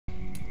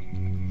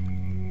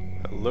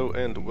Hello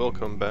and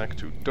welcome back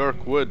to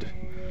Darkwood.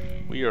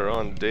 We are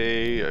on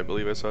day, I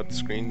believe I saw at the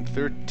screen,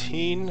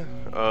 13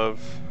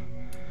 of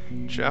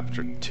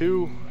Chapter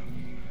 2.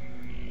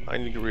 I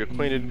need to get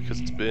reacquainted because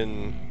it's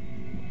been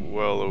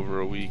well over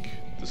a week.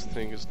 This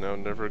thing is now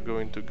never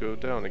going to go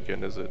down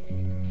again, is it?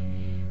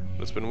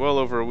 It's been well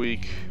over a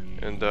week,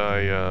 and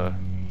I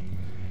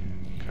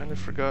kind of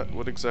forgot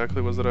what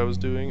exactly was that I was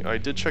doing. I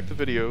did check the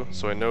video,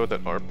 so I know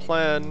that our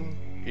plan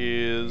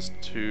is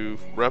to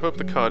wrap up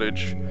the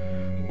cottage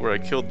where I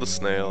killed the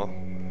snail,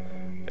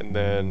 and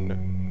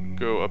then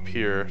go up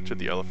here to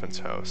the elephant's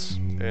house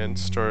and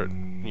start,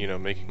 you know,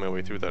 making my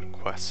way through that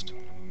quest.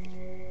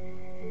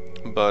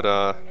 But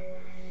I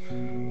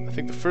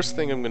think the first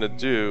thing I'm gonna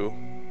do,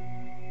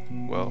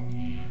 well,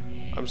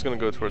 I'm just gonna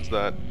go towards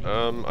that.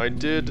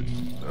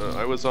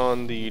 I was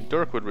on the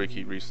Darkwood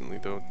wiki recently,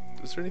 though.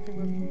 Is there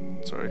anything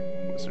left? Sorry,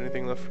 is there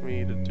anything left for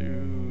me to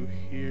do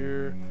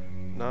here?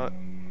 Not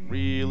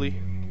really.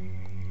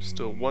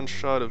 Still one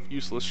shot of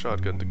useless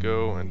shotgun to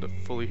go and a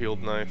fully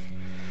healed knife.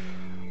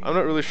 I'm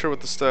not really sure what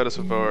the status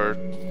of our,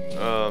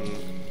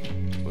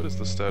 what is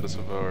the status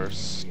of our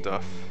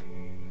stuff?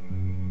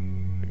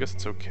 I guess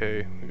it's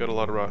okay. We got a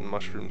lot of rotten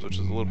mushrooms, which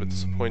is a little bit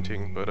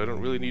disappointing, but I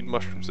don't really need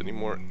mushrooms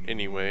anymore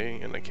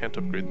anyway, and I can't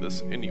upgrade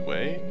this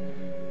anyway.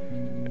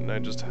 And I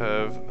just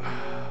have...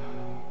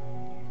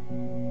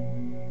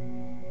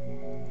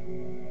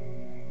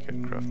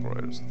 Can't craft more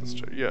items with this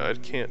chair. Yeah, I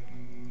can't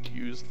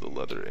use the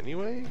leather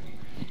anyway?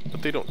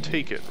 But they don't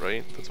take it,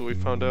 right? That's what we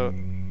found out.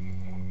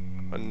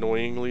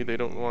 Annoyingly, they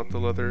don't want the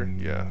leather.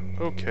 Yeah,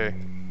 okay.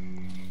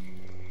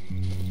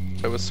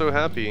 I was so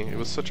happy. It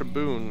was such a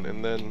boon,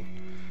 and then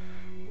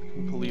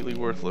completely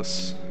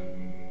worthless.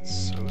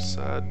 It's so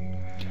sad.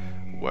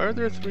 Why are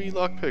there 3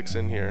 lockpicks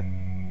in here?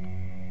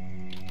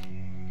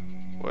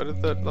 Why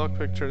did that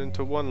lockpick turn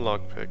into 1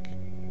 lockpick?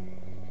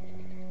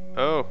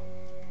 Oh.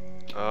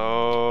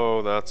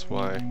 Oh, that's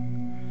why.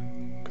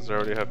 Because I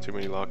already have too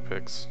many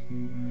lockpicks.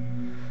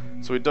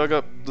 So we dug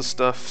up the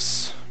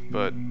stuffs,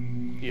 but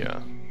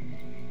yeah.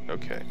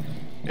 Okay.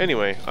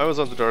 Anyway, I was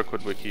on the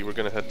Darkwood wiki. We're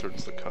gonna head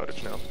towards the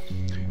cottage now.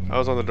 I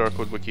was on the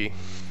Darkwood wiki,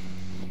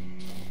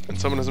 and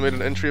someone has made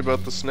an entry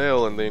about the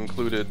snail, and they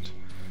included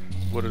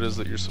what it is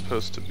that you're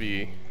supposed to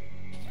be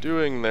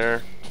doing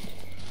there.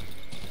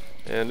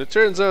 And it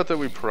turns out that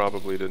we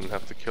probably didn't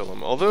have to kill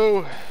him,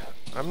 although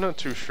I'm not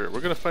too sure.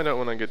 We're gonna find out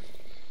when I get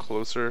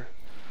closer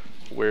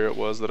where it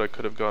was that I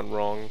could have gone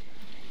wrong.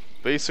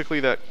 Basically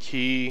that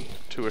key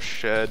to a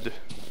shed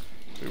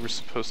we were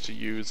supposed to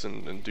use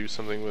and do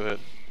something with it.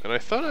 And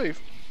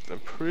I'm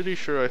pretty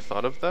sure I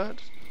thought of that,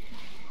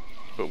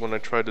 but when I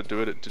tried to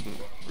do it, it didn't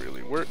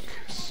really work,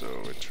 so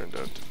it turned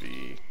out to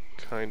be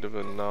kind of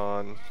a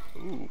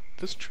Ooh,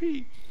 this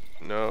tree?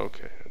 No,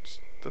 okay,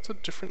 that's a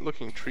different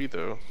looking tree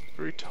though.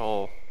 Very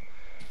tall.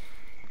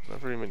 Not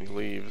very many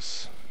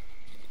leaves.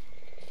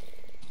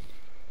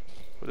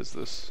 What is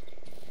this?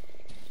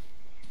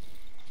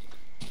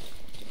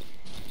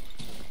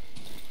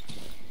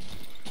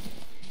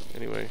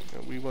 Anyway,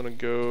 we want to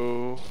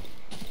go...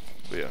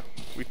 But yeah,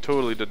 we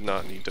totally did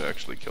not need to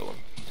actually kill him.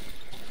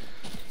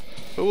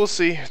 But we'll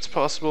see. It's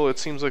possible. It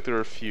seems like there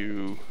are a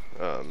few...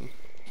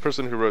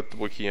 person who wrote the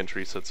wiki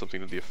entry said something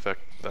to the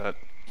effect that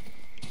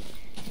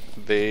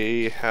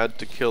they had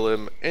to kill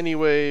him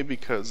anyway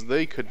because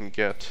they couldn't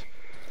get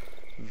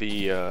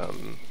the...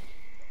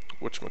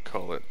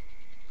 whatchamacallit.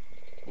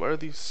 Why are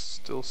these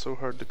still so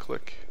hard to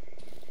click?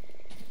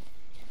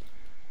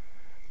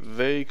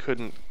 They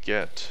couldn't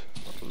get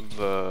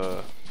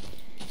the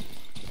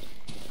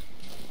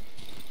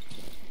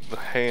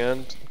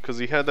hand, because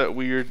he had that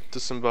weird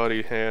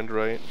disembodied hand,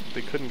 right?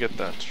 They couldn't get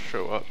that to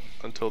show up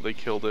until they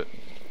killed it.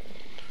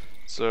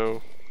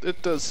 So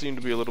it does seem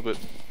to be a little bit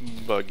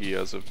buggy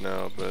as of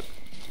now, but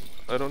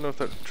I don't know if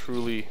that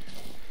truly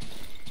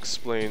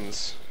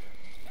explains,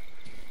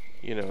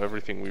 you know,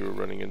 everything we were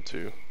running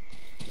into,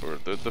 or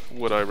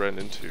what I ran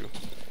into.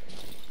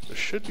 There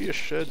should be a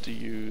shed to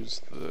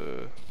use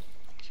the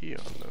key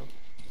on, though.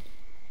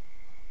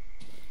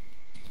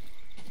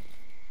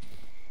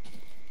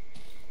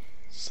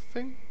 Is this a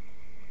thing?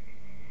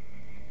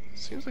 It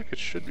seems like it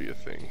should be a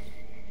thing,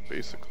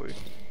 basically.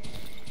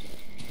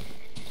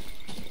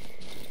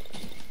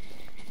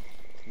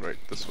 Right,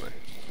 this way.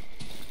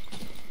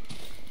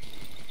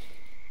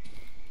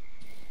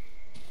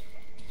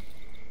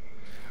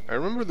 I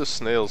remember the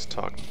snails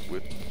talked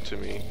to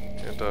me,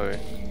 and I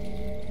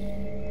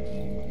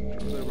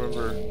don't really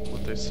remember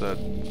what they said.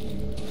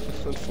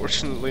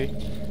 Unfortunately.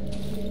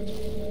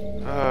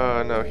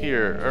 Now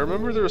here. I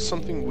remember there was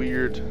something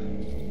weird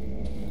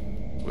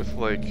with,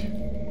 like,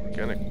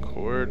 organic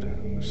cord.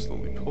 They're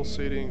slowly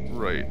pulsating.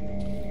 Right.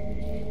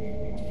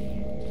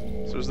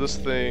 So there's this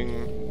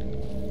thing.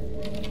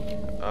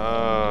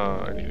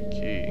 I need a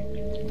key.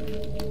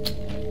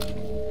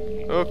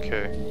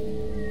 Okay.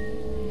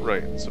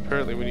 Right. So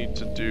apparently we need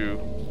to do...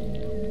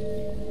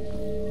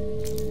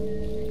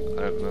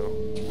 I don't know.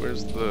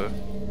 Where's the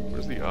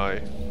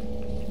eye?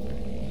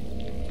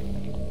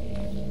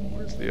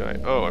 The eye.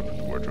 Oh, I put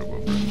the wardrobe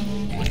over it.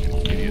 Like an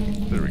idiot.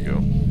 There we go.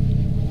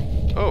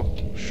 Oh,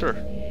 sure.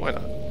 Why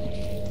not?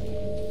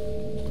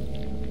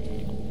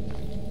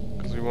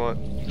 Because we want...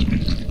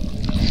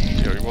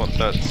 Yeah, we want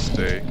that to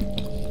stay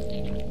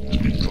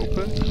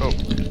open? Oh.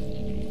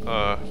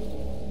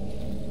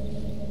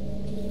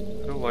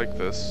 I don't like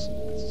this.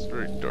 It's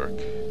very dark.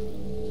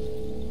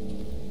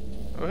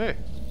 Oh, hey.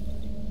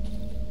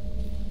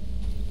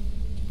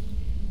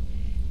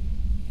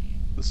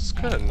 This is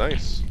kind of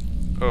nice.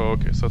 Oh,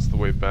 okay, so that's the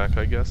way back,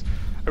 I guess.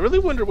 I really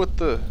wonder what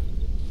the...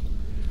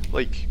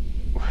 Like,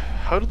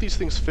 how do these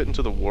things fit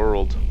into the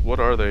world? What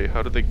are they?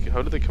 How do they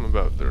come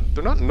about?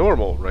 They're not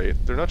normal, right?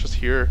 They're not just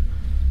here.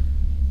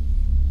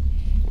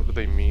 What do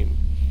they mean?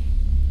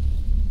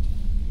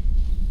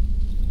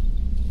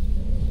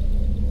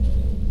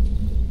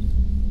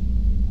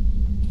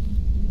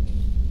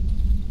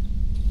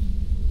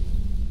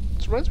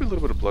 This reminds me a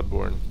little bit of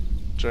Bloodborne.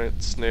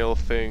 Giant snail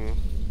thing.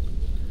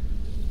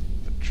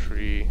 The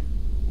tree.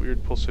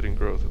 Weird pulsating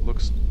growth. It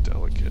looks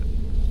delicate.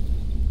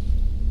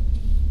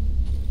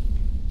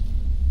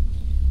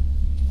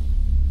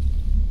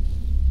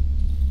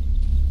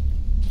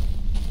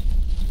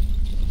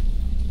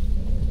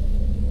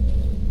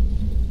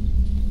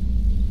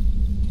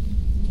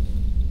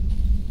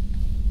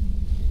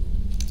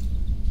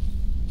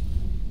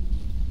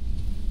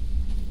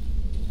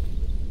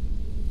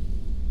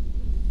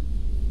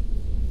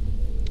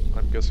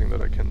 Guessing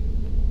that I can...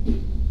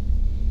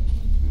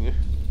 Yeah.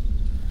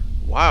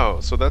 Wow,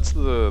 so that's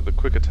the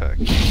quick attack.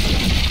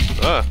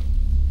 Ah!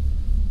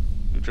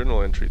 New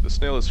journal entry. The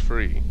snail is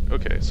free.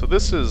 Okay, so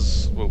this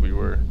is what we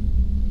were...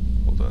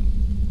 Hold on.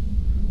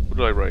 What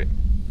did I write?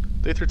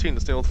 Day 13,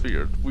 the snail is free.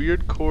 A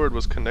weird cord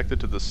was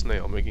connected to the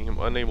snail, making him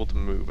unable to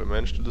move. I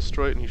managed to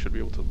destroy it and he should be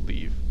able to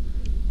leave.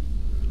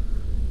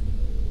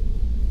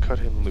 Cut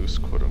him loose,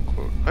 quote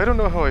unquote. I don't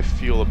know how I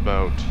feel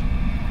about...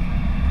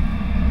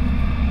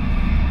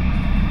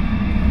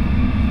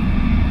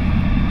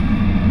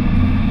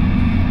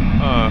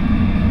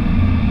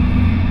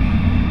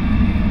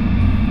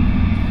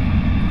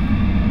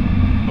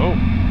 Oh.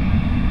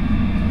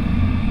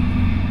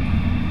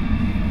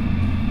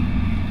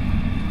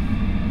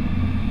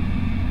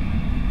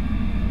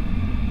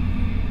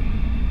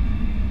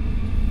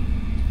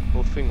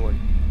 Whole thing, like,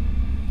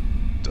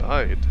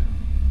 died.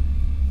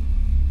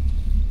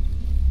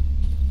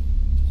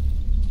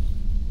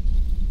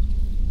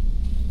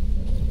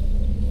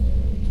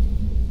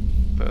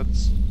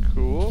 That's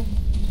cool.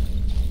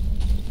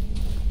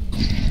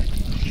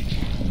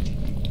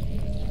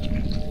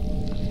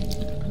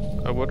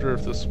 I wonder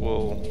if this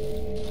will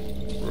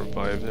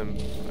revive him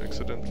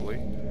accidentally.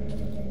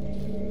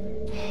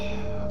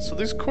 So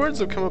these cords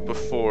have come up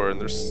before,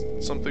 and there's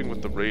something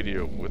with the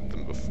radio with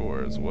them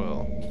before as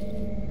well.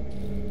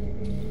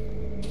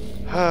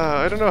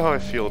 I don't know how I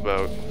feel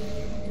about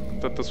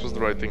that this was the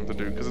right thing to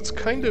do, because it's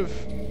kind of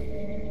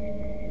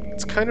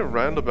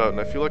roundabout, and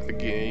I feel like the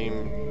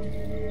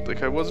game,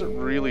 like I wasn't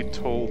really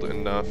told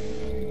enough.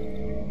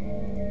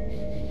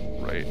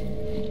 Right.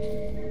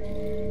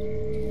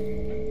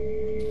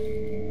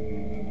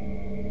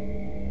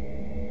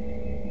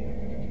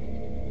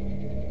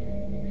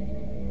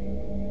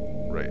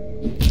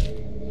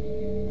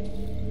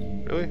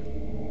 Really?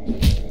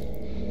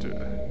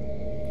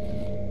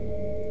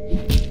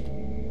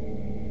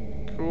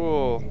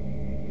 Cool.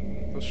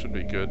 This should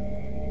be good.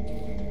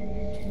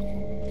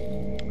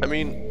 I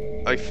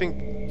mean, I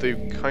think they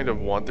kind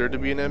of want there to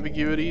be an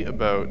ambiguity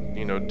about,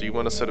 you know, do you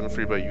want to set him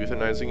free by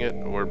euthanizing it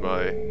or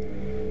by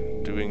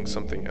doing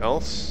something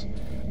else?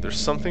 There's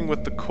something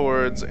with the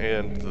cords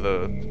and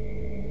the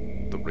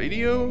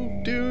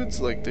radio dudes,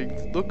 like they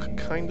look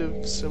kind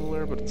of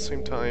similar, but at the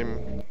same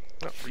time,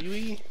 not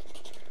really.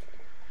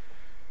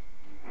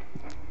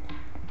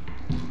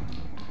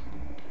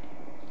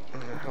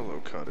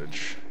 Hello,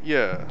 cottage.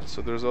 Yeah,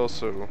 so there's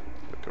also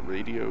like a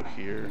radio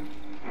here.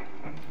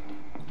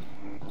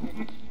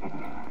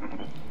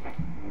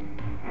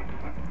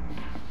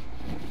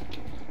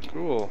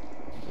 Cool.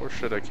 Or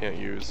shit I can't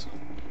use.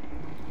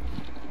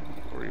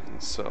 Or even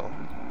sell.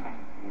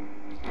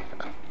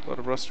 A lot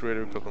of rusty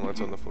radio equipment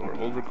lights on the floor.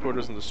 Old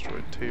recorders and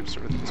destroyed tapes.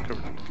 Everything is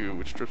covered in goo,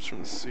 which drips from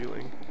the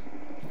ceiling.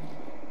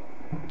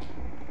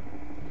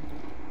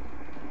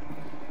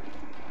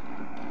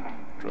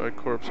 Dry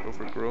corpse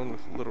overgrown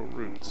with little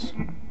roots.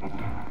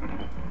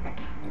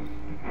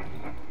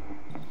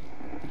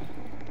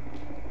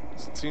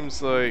 So it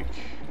seems like...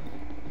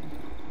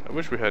 I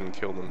wish we hadn't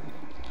killed him.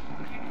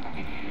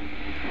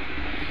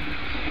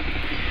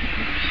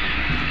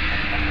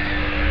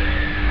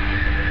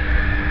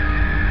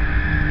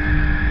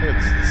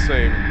 It's the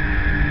same.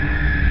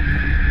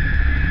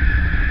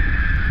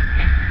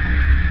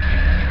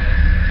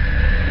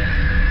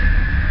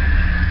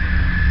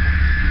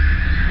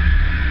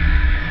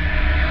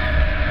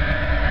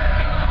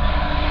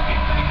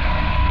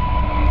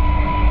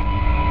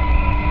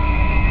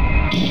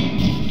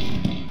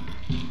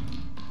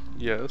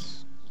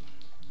 Yes.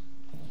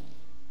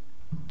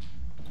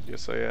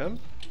 Yes, I am.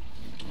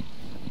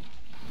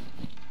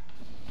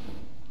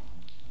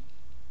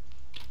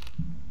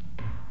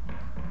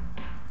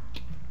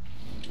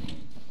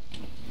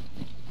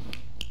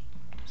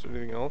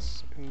 anything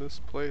else in this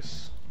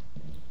place?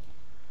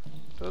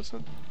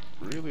 Doesn't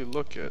really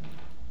look it.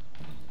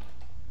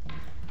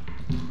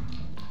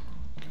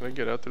 Can I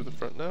get out through the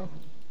front now?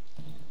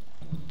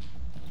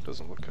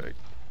 Doesn't look like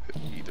it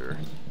either.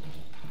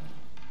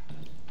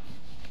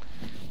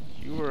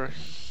 You are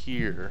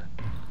here.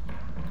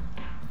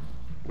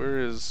 Where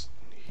is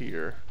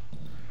here?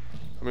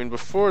 I mean,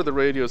 before the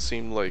radio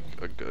seemed like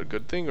a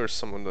good thing, or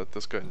someone that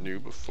this guy knew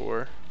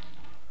before.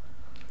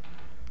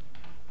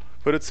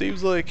 But it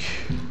seems like...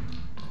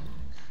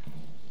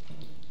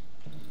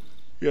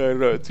 yeah, I don't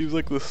know. It seems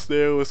like the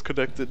snail was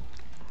connected.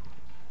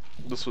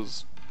 This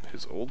was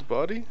his old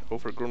body,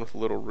 overgrown with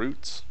little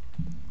roots.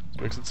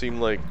 It makes it seem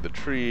like the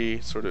tree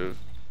sort of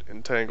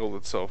entangled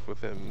itself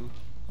with him.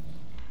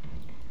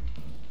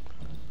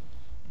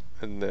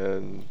 And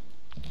then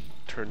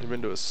turned him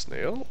into a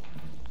snail?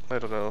 I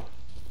don't know.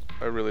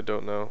 I really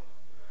don't know.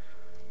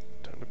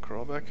 Time to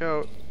crawl back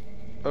out.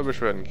 I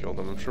wish we hadn't killed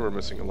him. I'm sure we're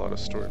missing a lot of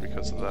story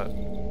because of that.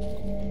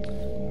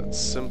 That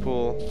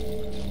simple,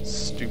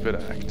 stupid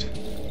act.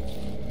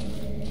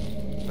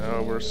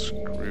 Now we're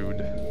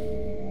screwed.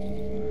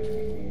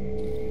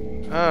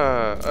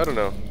 I don't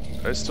know.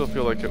 I still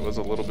feel like it was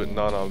a little bit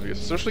non-obvious,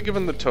 especially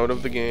given the tone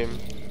of the game.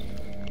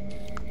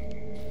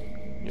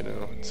 You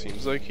know, it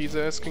seems like he's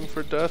asking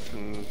for death,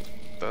 and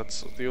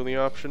that's the only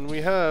option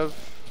we have.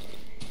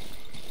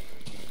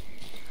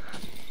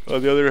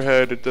 On the other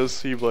hand, it does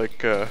seem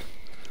like,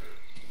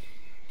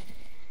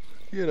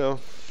 you know,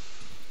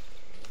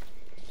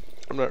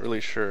 I'm not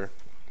really sure.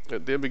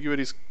 The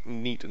ambiguity's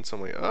neat in some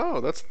way. Oh,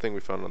 that's the thing we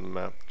found on the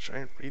map.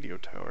 Giant radio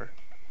tower.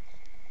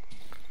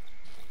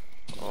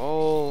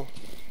 All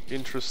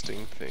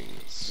interesting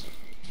things.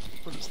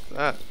 What is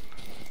that?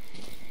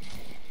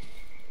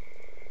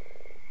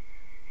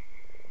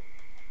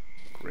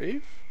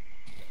 Grave?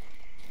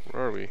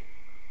 Where are we?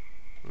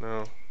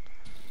 No.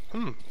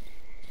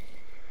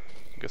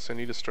 Guess I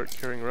need to start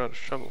carrying around a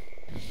shovel.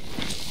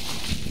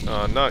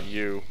 Not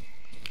you.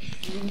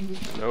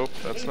 Nope,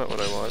 that's not what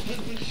I want.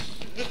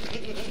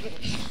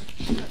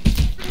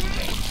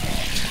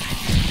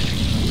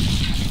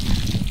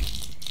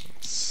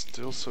 It's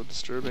still so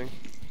disturbing.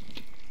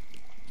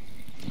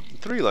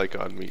 3 like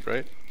odd meat,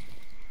 right?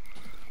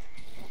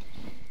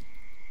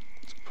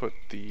 Let's put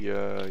the,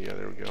 yeah,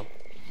 there we go.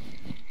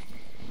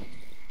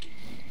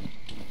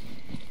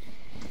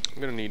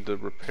 I'm gonna need to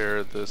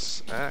repair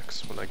this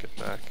axe when I get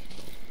back.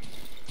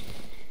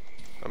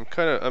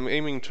 I'm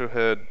aiming to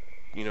head,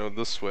 you know,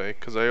 this way,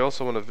 because I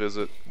also want to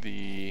visit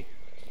the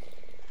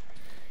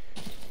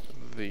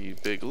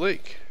big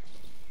lake.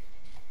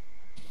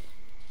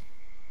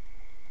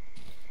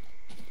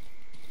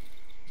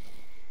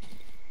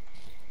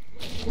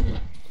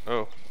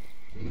 Oh.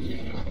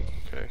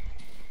 Okay.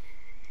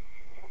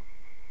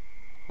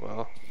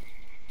 Well.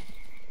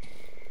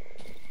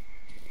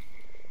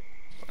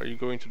 Are you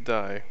going to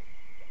die?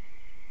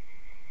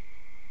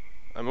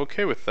 I'm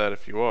okay with that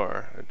if you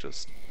are. I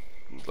just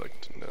would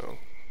like to know.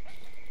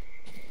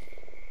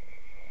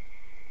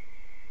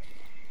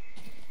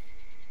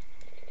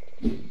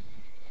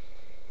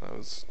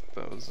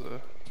 That was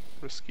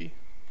risky.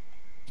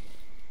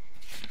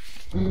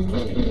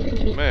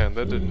 Man,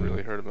 that didn't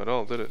really hurt him at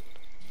all, did it?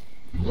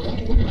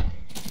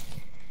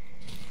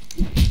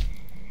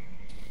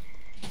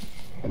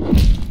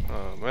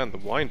 Oh man, the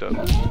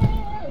wind-up.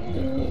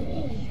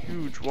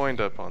 Huge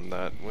wind-up on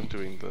that when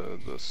doing the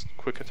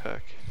quick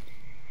attack.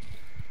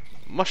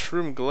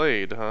 Mushroom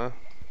Glade, huh?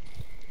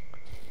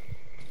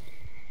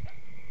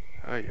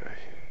 Aye aye.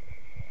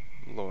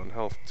 I'm low on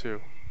health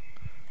too.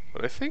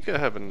 But I think I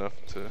have enough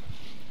to...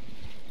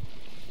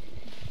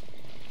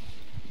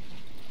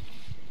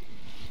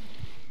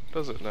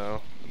 Does it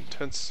now?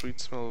 Intense sweet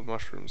smell of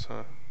mushrooms,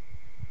 huh?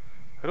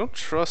 I don't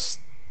trust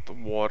the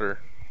water.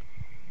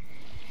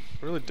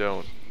 I really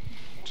don't.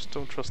 Just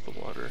don't trust the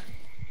water.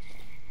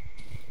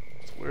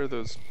 It's where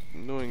those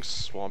annoying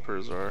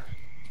swampers are.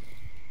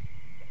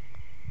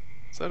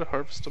 Is that a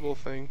harvestable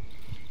thing?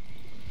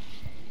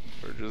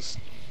 Or just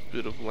a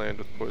bit of land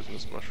with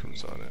poisonous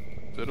mushrooms on it?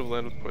 A bit of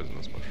land with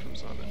poisonous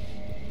mushrooms on it.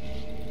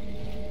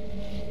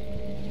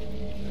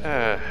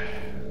 Ah.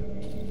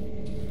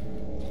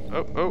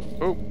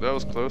 Oh, that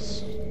was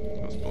close. I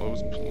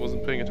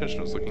wasn't paying attention,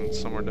 I was looking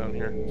somewhere down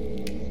here.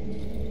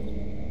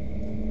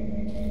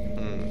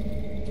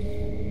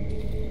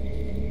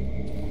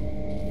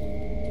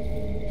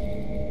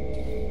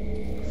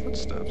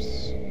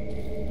 Footsteps.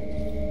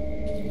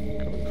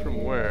 Coming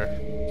from where?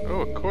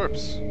 Oh, a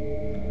corpse.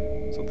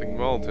 Something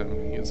mauled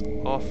him. He is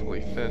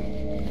awfully thin.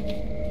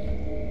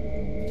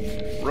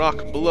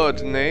 Rock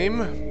blood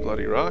name.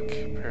 Bloody rock.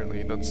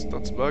 Apparently that's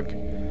a bug.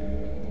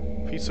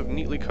 Piece of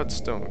neatly cut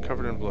stone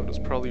covered in blood was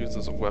probably used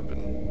as a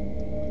weapon.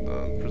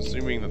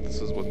 Presuming that this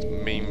is what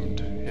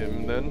maimed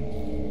him then.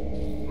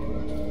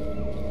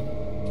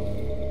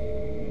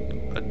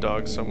 A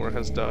dog somewhere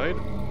has died.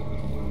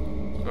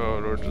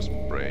 Oh, or just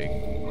braying.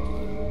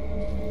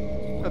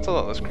 That's a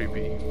lot less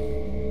creepy.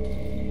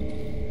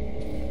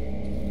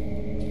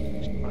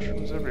 There's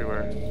mushrooms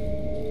everywhere.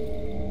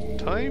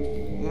 time? I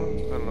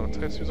don't know,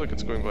 time seems like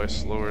it's going by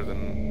slower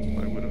than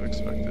I would have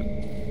expected.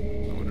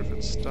 I wonder if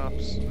it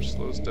stops or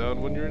slows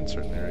down when you're in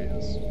certain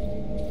areas.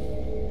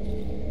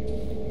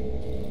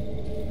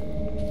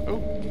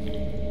 Oh!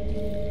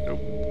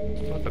 Nope.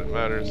 Not that it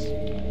matters.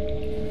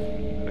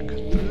 Can I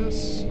cut through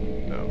this?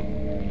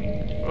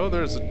 No. Oh,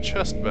 there's a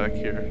chest back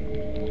here.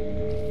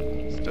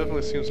 This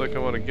definitely seems like I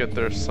want to get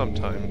there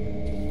sometime.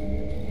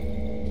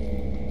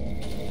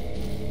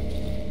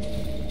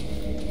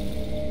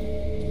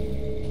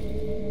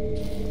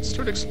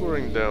 Start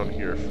exploring down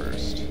here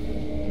first.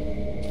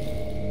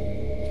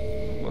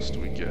 What must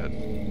we get?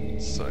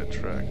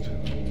 Sidetracked.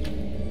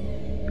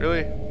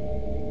 Really?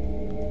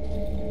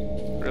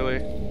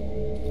 Really?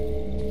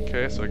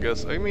 Okay, so I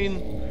guess, oh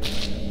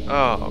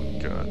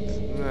god.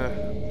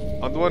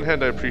 On the one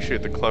hand, I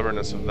appreciate the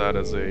cleverness of that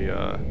as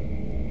a,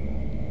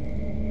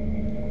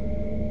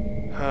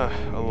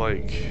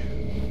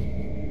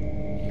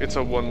 it's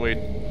a one-way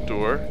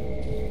door,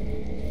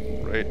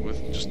 right,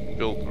 with just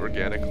built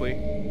organically.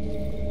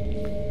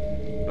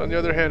 On the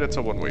other hand, it's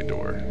a one-way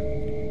door. How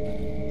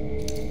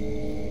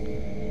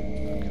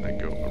can I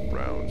go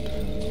around?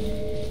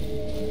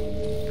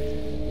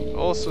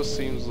 Also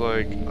seems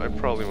like I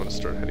probably want to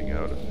start heading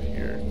out of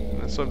here.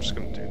 And so I'm just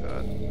going to do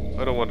that.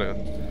 I don't want to...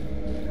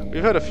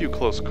 We've had a few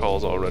close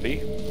calls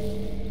already.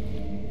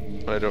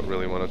 I don't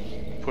really want to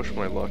push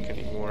my luck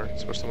anymore.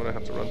 Especially when I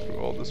have to run through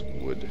all this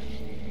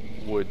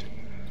wood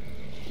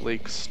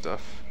lake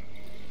stuff.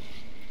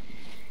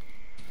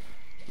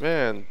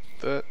 Man,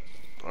 that...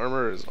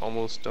 armor is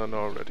almost done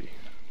already.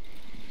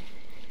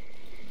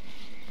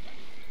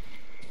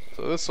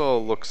 So this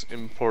all looks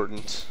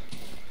important,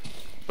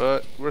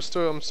 but I'm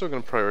still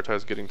going to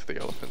prioritize getting to the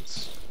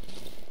elephants.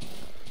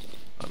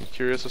 I'm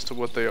curious as to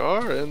what they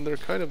are, and they're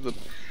kind of the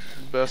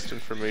best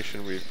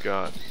information we've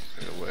got,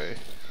 in a way.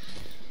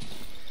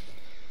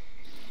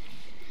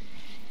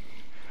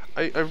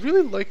 I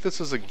really like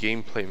this as a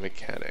gameplay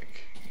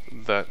mechanic,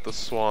 that the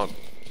swamp,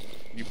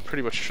 you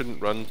pretty much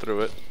shouldn't run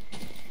through it.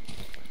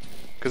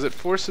 Because it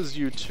forces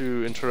you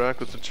to interact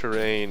with the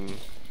terrain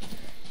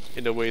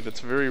in a way that's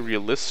very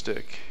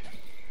realistic,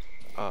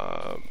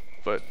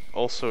 but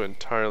also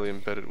entirely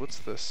embedded. What's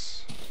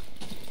this?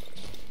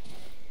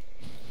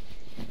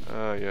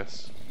 Ah,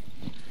 yes.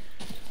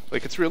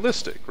 Like, it's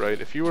realistic, right?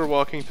 If you were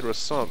walking through a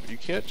sump, you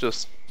can't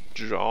just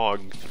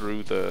jog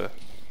through the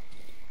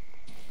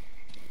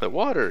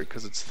water,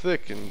 because it's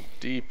thick and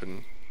deep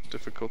and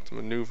difficult to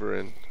maneuver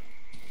in.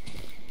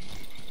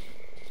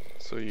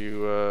 So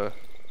you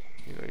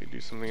know, you do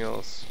something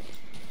else.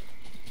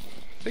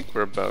 I think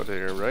we're about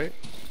here, right?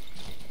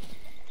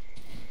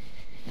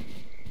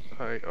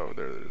 Oh,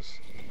 there it is.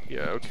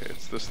 Yeah, okay,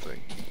 it's this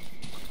thing.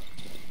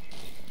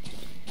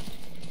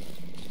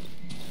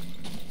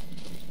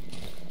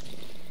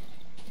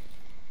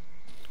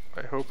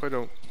 I hope I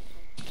don't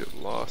get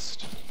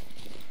lost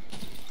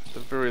at the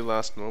very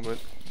last moment.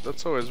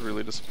 That's always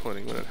really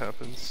disappointing when it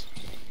happens.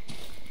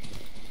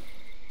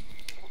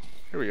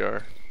 Here we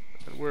are,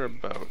 and we're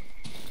about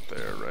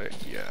there, right?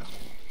 Yeah.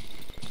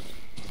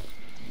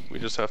 We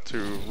just have to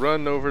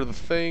run over the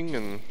thing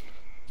and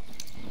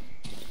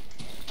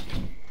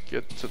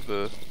get to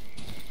the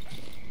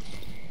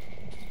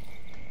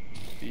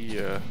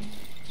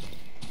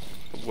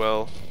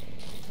well,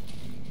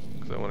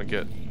 because I want to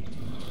get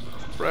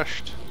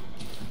refreshed.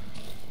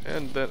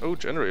 And then, oh,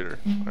 generator.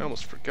 I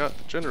almost forgot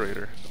the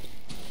generator.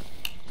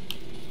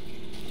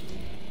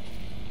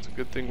 It's a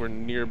good thing we're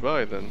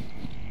nearby then.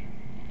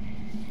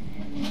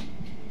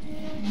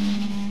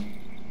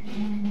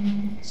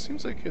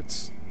 Seems like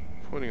it's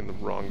pointing in the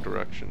wrong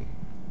direction.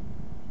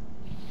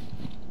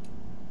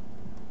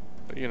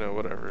 But, you know,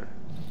 whatever.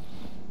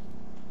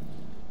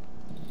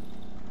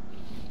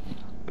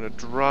 I'm gonna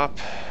drop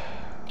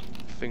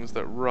things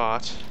that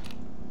rot,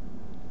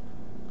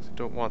 'cause I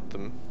don't want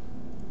them.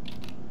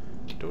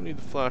 Don't need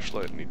the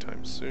flashlight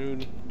anytime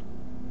soon.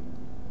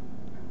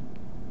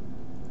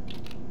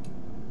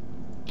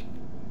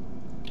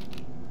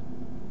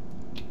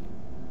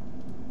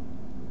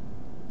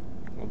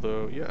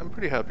 Although, yeah, I'm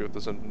pretty happy with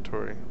this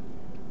inventory.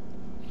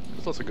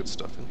 There's lots of good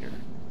stuff in here.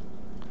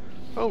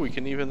 Oh, we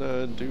can even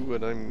do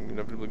what I'm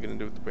inevitably going to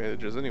do with the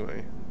bandages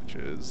anyway, which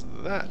is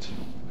that.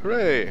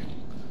 Hooray!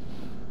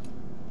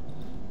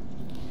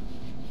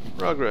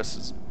 Progress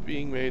is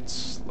being made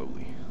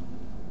slowly.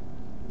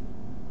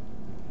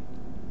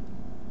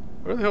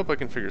 I really hope I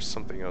can figure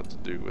something out to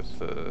do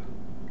with oh,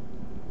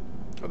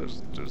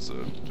 there's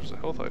a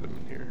health item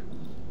in here.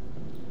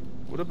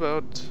 What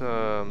about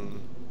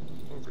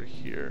over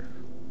here?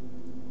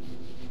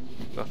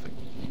 Nothing.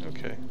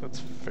 Okay, that's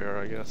fair,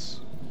 I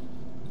guess.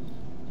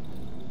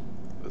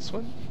 This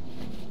one?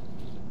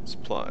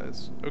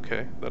 Supplies.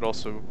 Okay, that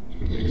also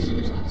makes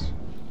some sense.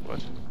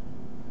 What?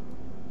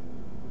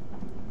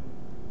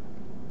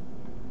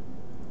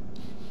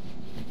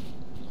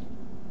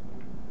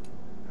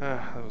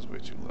 Ah, that was way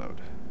too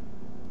loud.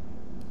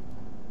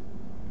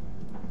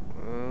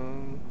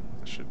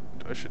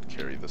 I should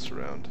carry this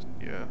around.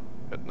 Yeah.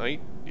 At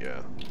night?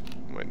 Yeah.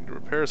 I might need to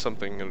repair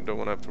something and I don't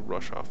want to have to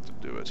rush off to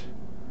do it.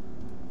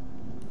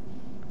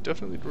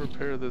 definitely need to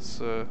repair this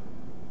thing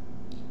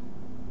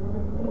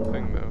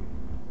though.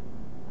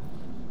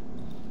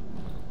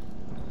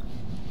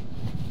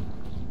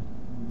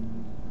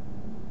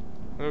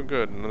 Oh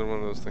good, another one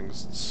of those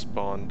things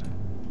spawned.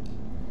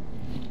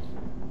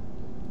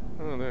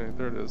 Oh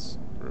there it is.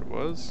 Or it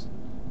was?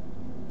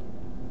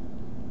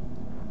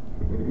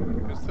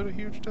 Is that a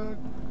huge dog?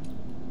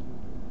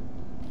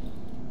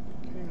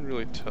 Can't even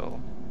really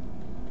tell.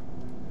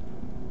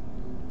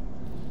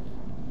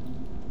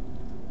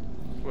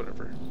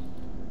 Whatever.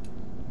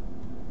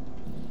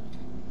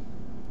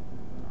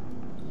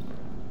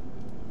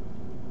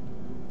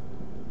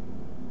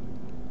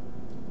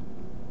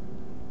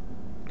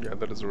 Yeah,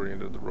 that is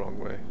oriented the wrong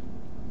way.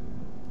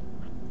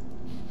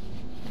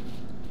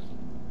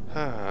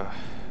 Ah.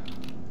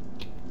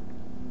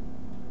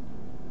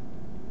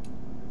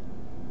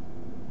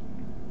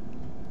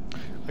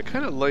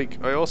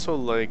 I also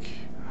like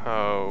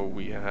how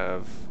we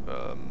have,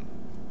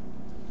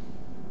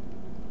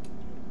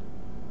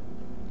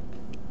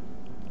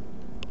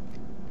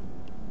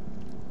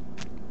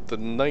 the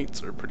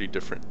nights are pretty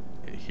different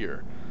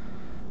here.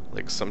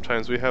 Like,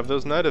 sometimes we have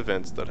those night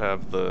events that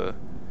have the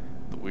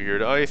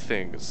weird eye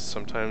things.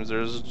 Sometimes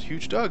there's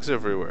huge dogs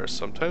everywhere.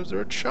 Sometimes there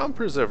are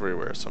chompers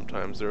everywhere.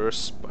 Sometimes there are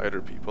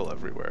spider people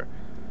everywhere.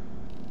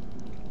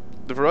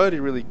 The variety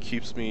really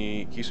keeps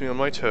me on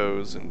my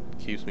toes and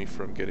keeps me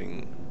from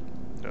getting,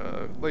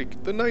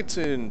 like, the nights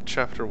in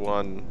Chapter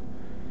 1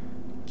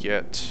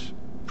 get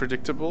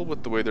predictable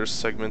with the way they're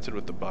segmented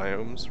with the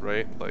biomes,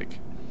 right? Like,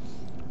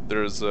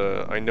 there's,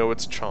 I know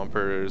it's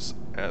chompers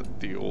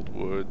at the old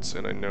woods,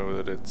 and I know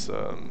that it's,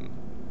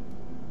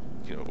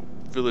 you know,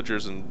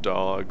 villagers and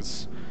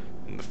dogs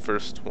in the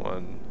first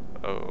one,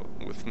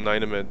 with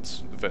 9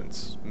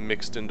 events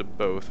mixed into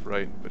both,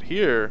 right? But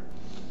here,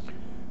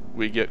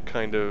 we get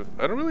kind of,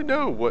 I don't really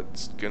know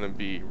what's gonna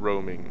be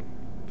roaming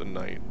the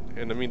night.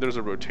 And I mean, there's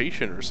a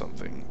rotation or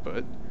something,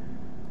 but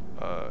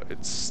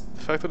it's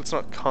the fact that it's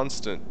not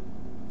constant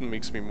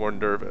makes me more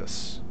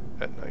nervous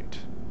at night.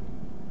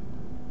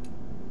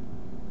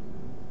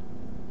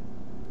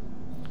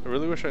 I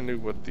really wish I knew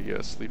what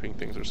the sleeping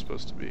things are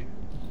supposed to be.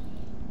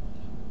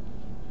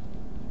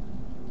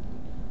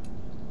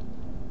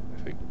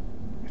 I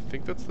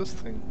think that's this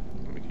thing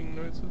making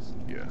noises?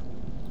 Yeah.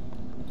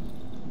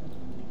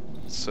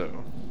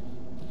 So,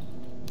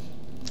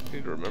 I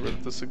need to remember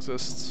that this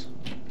exists.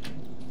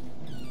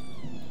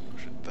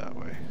 Push it that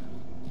way.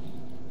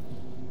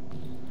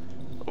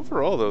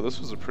 Overall though, this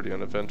was a pretty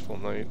uneventful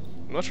night.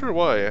 I'm not sure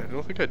why, I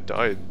don't think I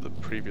died the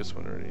previous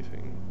one or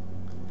anything.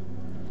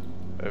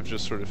 I've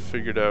just sort of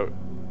figured out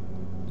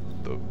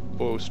the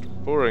most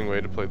boring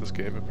way to play this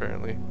game,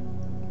 apparently.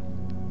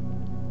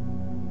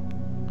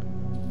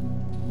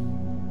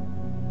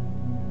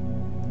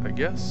 I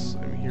guess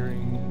I'm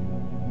hearing...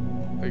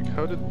 Like,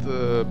 how did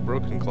the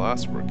broken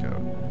glass work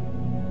out?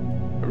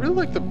 I really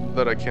like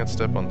that I can't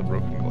step on the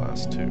broken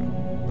glass, too.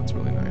 That's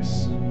really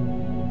nice.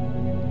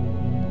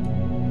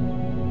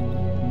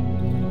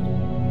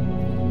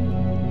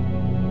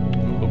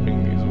 I'm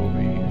hoping these will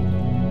be...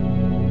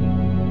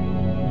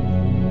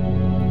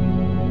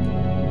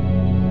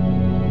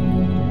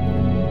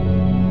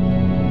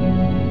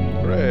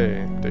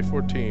 Hooray! Day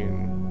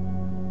 14.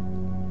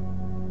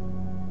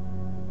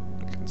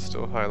 I can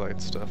still highlight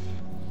stuff.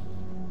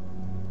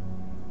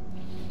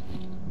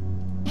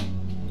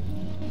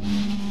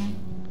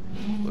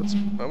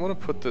 I want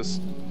to put this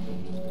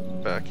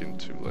back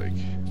into, like,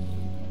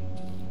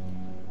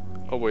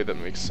 a way that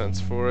makes sense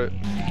for it,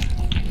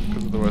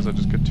 because otherwise I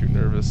just get too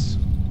nervous.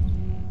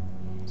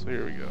 So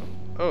here we go.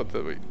 Oh,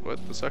 wait, what?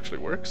 This actually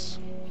works?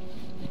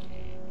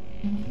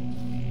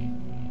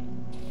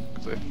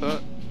 Because I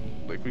thought,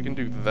 like, we can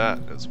do that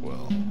as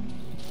well.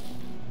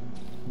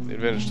 The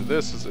advantage to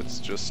this is it's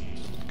just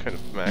kind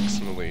of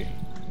maximally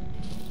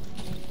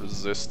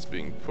resists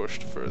being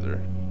pushed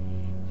further.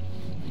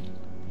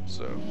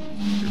 So,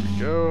 here we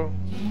go.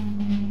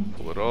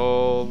 Pull it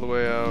all the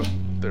way out.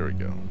 There we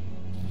go.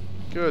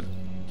 Good.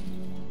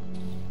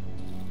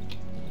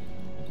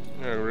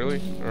 Oh,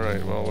 really?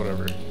 Alright, well,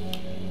 whatever.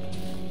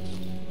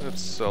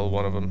 Let's sell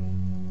one of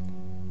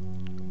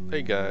them.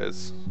 Hey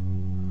guys.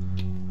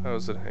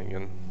 How's it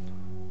hanging?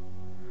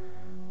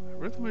 I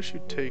really wish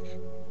you'd take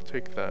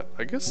that.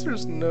 I guess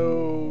there's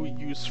no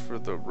use for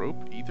the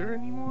rope either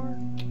anymore?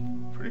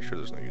 Pretty sure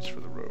there's no use for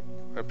the rope.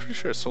 I'm pretty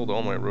sure I sold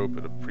all my rope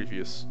at a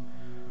previous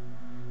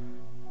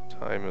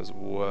time as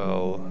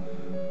well.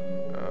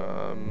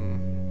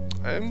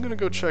 I'm gonna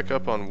go check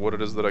up on what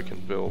it is that I can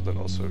build and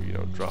also, you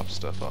know, drop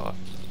stuff off.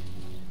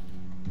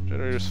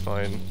 Generator's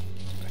fine.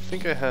 I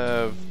think I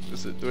have,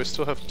 do I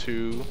still have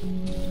 2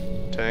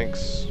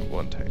 tanks?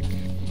 1 tank.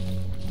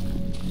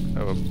 I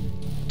have a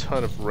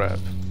ton of rep,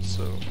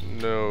 so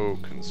no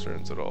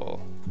concerns at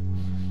all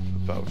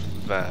about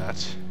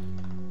that.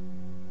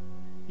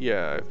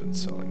 Yeah, I've been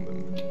selling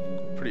them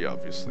pretty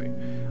obviously.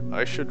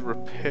 I should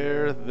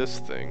repair this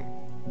thing.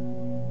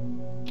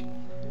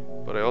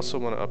 But I also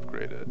want to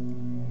upgrade it.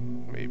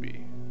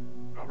 Maybe.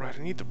 Oh right,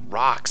 I need the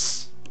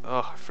rocks!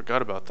 Oh, I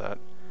forgot about that.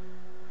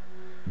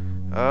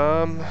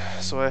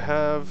 So I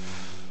have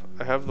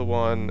the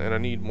one, and I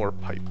need more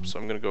pipe, so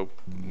I'm gonna go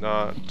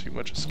not too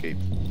much escape.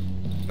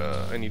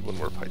 I need one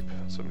more pipe,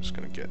 so I'm just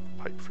gonna get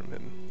pipe from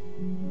him.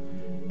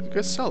 You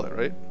guys sell it,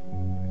 right?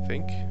 I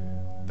think.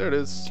 There it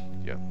is.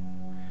 Yeah.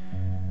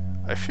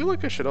 I feel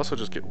like I should also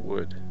just get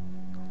wood.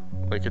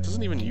 Like, it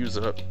doesn't even use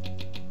up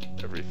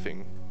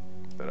everything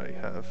that I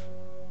have.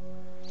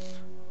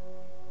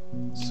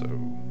 So,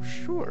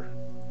 sure.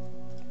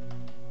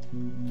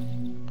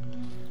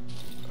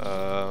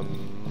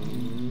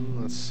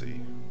 Let's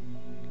see.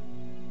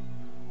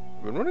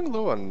 I've been running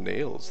low on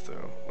nails,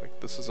 though. Like,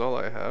 this is all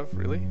I have,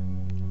 really?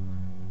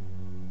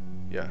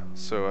 Yeah,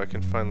 so I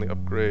can finally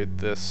upgrade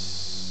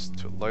this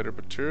to lighter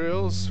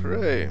materials.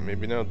 Hooray!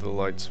 Maybe now the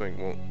light swing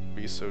won't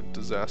be so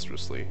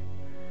disastrously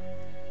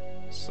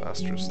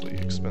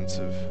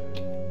expensive.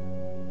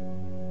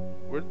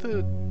 Where'd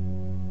the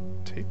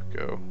tape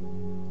go?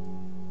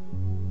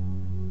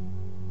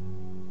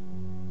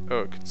 Oh,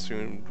 it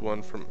consumed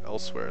one from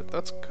elsewhere.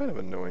 That's kind of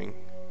annoying.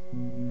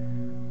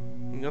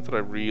 Not that I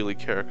really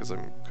care, because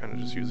I'm kind of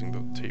just using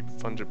the tape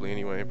fungibly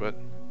anyway, but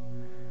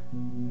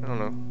I don't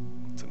know.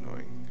 It's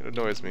annoying. It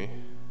annoys me.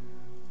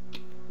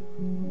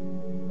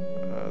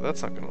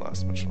 That's not going to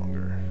last much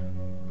longer.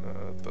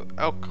 The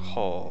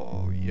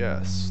alcohol,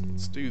 yes,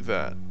 let's do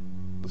that.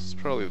 This is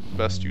probably the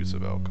best use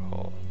of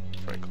alcohol,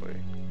 frankly.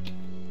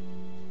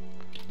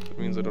 It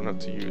means I don't have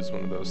to use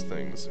one of those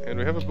things. And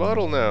we have a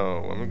bottle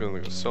now! I'm gonna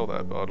go sell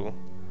that bottle.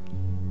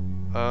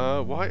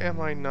 Why am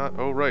I not...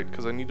 Oh, right,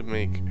 because I need to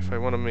make... If I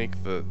want to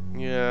make the...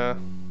 Yeah,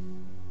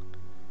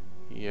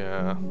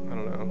 I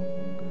don't know.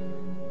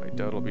 I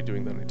doubt I'll be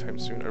doing that anytime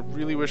soon. I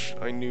really wish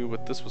I knew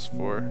what this was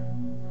for.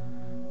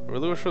 I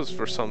really wish it was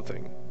for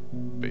something,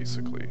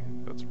 basically.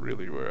 That's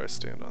really where I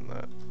stand on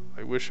that.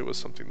 I wish it was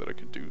something that I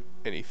could do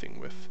anything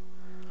with.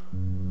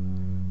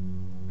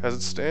 As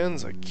it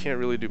stands, I can't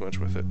really do much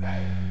with it.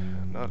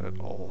 Not at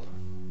all.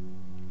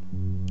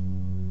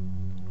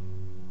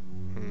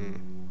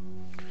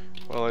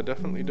 Well, I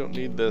definitely don't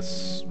need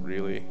this,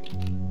 really.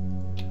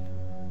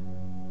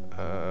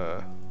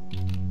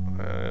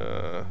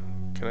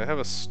 Can I have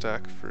a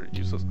stack for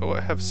useless... Oh, I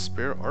have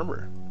spare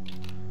armor.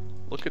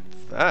 Look at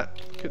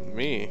that. Look at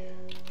me.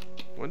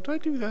 When did I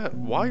do that?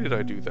 Why did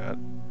I do that?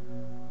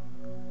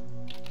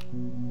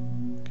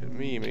 Look at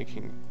me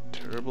making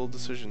terrible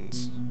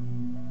decisions.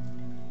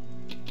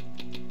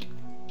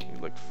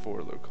 Need like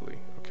 4 locally.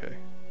 Okay.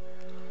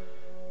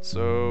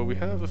 So we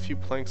have a few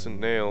planks and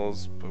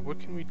nails, but what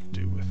can we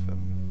do with them?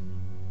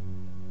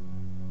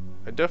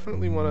 I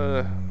definitely want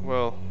to...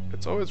 Well,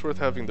 it's always worth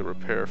having the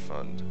repair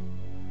fund.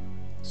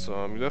 So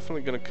I'm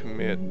definitely going to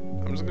commit...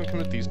 I'm just going to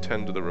commit these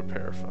 10 to the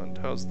repair fund.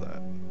 How's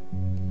that?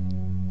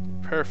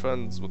 Repair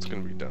fund's what's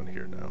going to be down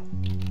here now.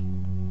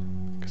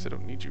 Because I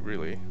don't need you,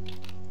 really.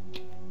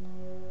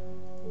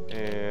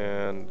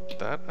 And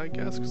that, I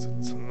guess, because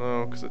it's...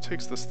 No, because it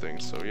takes this thing.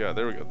 So yeah,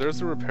 there we go. There's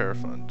the repair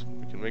fund.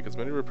 We can make as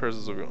many repairs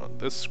as we want.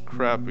 This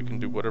crap we can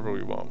do whatever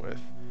we want with.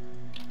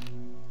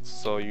 This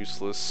is all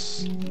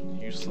useless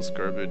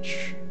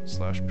garbage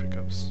 /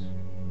 pickups.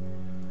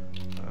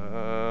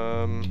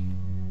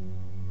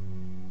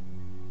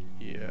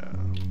 Yeah.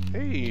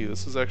 Hey,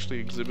 this is actually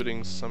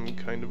exhibiting some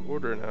kind of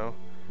order now.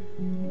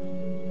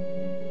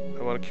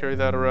 I want to carry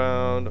that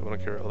around. I want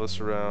to carry all this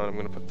around. I'm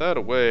going to put that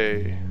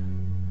away.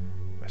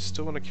 I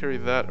still want to carry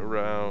that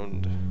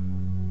around.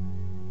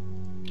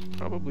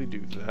 Probably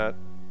do that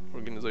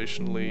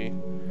organizationally.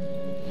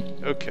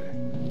 Okay.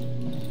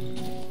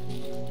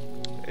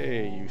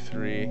 Hey, you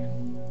 3.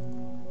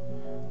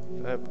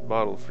 I have a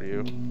bottle for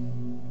you.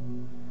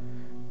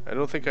 I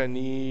don't think I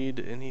need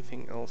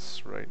anything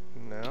else right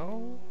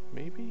now.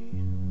 Maybe?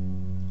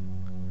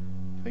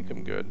 I think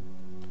I'm good.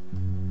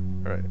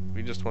 Alright,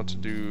 we just want to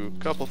do a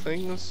couple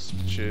things,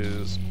 which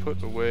is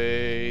put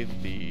away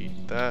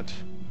that.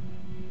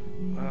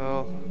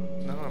 Well,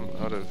 now I'm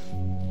out of...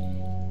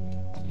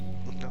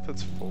 Now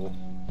that's full.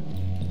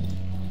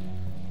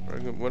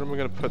 When am I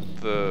going to put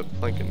the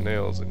plank and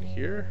nails in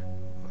here?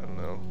 I don't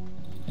know.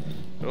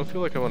 I don't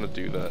feel like I want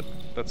to do that.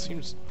 That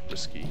seems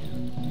risky.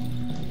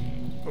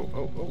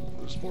 Oh,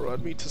 there's more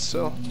odd meat to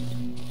sell.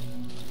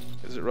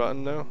 Is it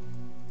rotten now?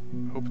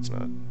 I hope it's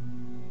not.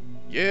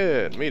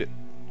 Yeah, it made it.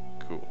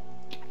 Cool.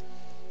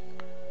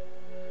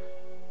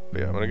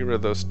 But yeah, I'm gonna get rid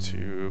of those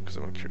 2 because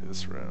I want to carry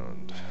this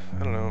around.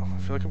 I don't know. I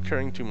feel like I'm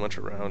carrying too much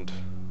around.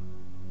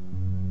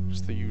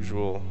 Just the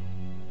usual.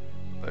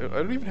 I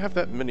don't even have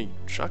that many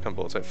shotgun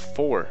bullets. I have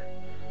 4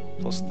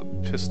 plus the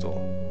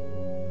pistol.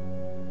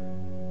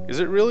 Is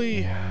it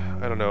really?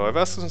 I don't know. I've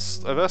asked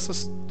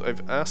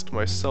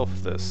myself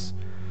this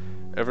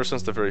ever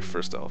since the very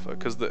first alpha,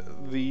 because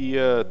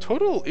the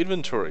total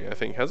inventory, I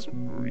think, hasn't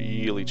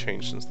really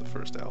changed since the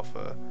first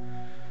alpha.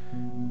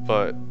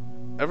 But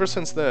ever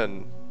since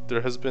then,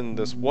 there has been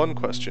this one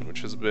question,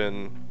 which has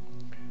been,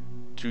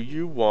 do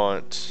you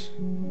want...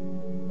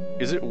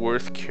 Is it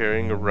worth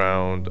carrying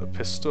around a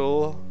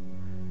pistol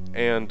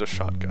and a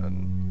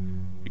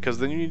shotgun? Because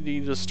then you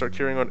need to start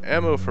carrying on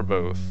ammo for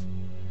both.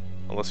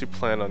 unless you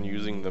plan on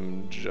using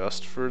them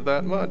just for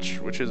that much,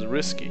 which is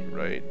risky,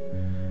 right?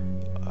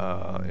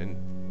 And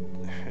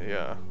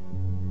yeah,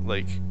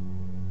 like,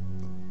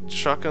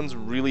 shotgun's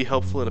really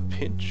helpful in a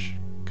pinch,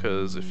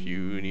 because if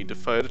you need to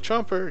fight a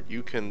chomper,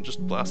 you can just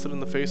blast it in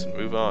the face and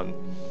move on.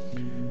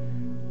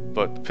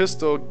 But the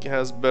pistol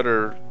has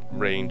better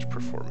range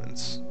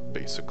performance,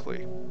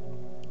 basically.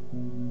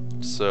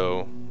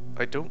 So,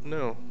 I don't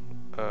know.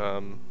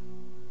 I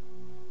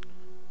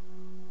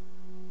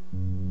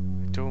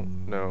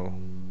don't know.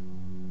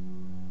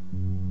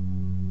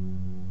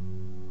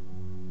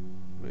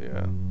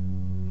 Yeah.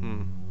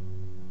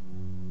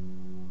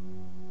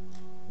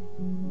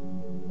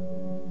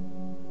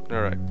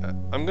 Alright,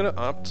 I'm gonna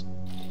opt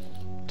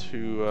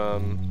to,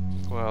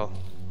 well,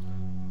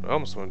 what I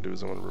almost want to do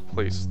is I want to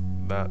replace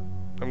that.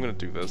 I'm gonna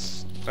do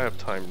this. I have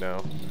time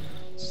now.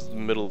 This is the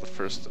middle of the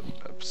first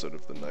episode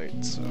of the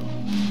night, so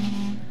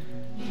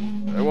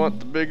I want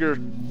the bigger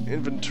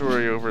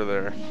inventory over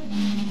there.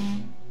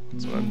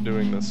 That's why I'm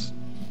doing this.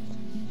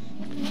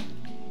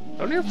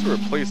 I don't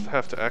even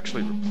have to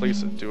actually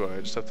replace it, do I? I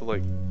just have to,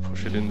 like,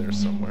 push it in there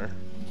somewhere.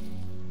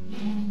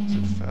 Is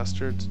it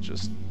faster to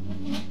just...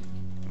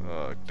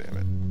 Oh, damn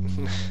it.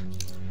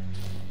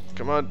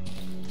 Come on.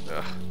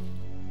 Ugh.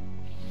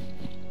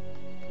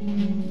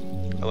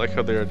 I like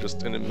how they're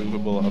just an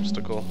immovable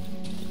obstacle.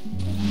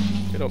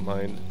 They don't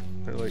mind.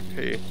 They're like,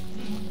 hey,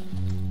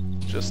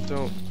 just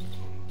don't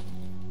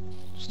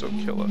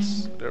kill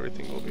us.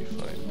 Everything will be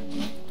fine.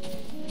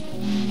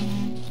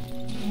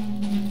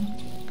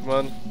 Come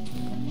on.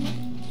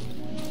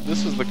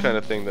 This is the kind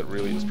of thing that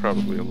really is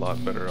probably a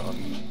lot better on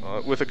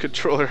with a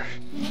controller,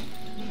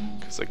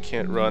 because I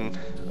can't run.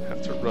 I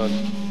have to run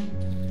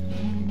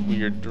in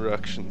weird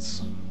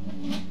directions.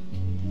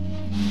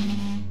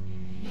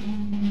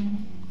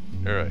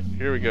 Alright,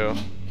 here we go.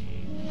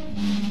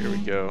 Here we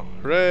go.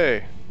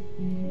 Hooray!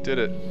 Did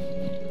it.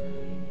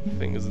 The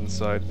thing is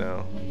inside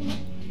now.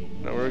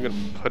 Now we're gonna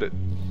put it...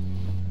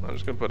 I'm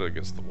just gonna put it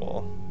against the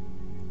wall.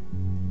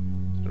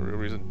 There's no real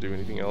reason to do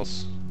anything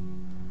else.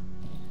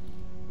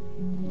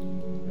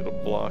 It'll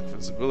block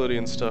visibility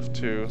and stuff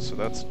too, so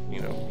that's,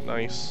 you know,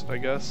 nice, I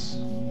guess.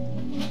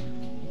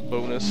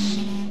 Bonus.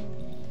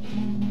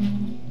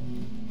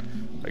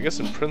 I guess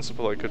in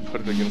principle I could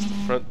put it against the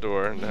front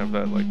door and have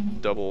that,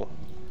 like, double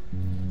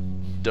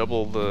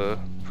the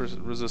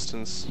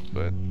resistance,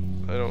 but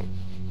I don't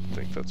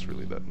think that's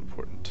really that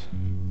important.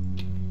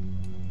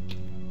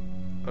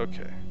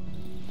 Okay.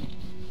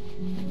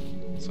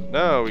 So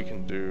now we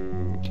can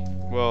do...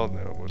 Well,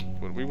 no,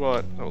 what we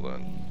want... Hold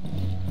on.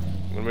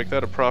 I'm gonna make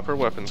that a proper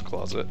weapons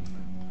closet.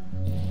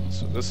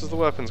 So this is the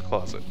weapons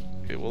closet.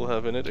 It will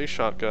have in it a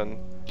shotgun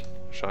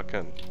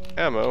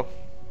ammo,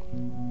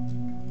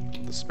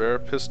 the spare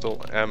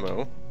pistol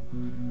ammo,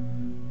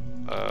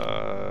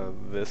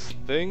 this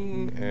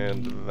thing,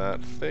 and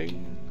that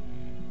thing.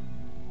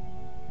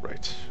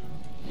 Right.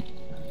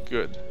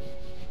 Good.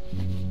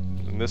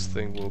 And this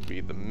thing will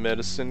be the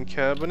medicine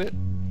cabinet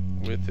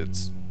with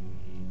its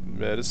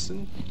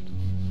medicine.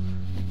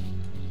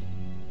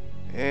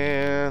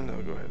 And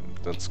I'll go ahead.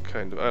 That's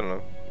kind of, I don't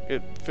know.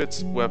 It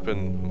fits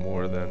weapon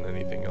more than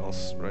anything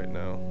else right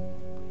now.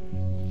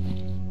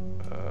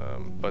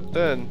 But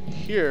then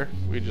here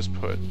we just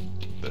put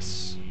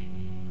this.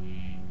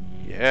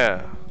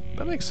 Yeah,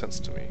 that makes sense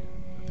to me.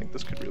 I think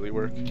this could really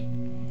work.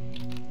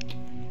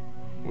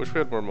 Wish we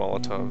had more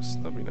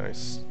Molotovs. That'd be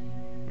nice.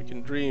 We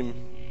can dream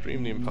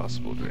the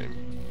impossible dream.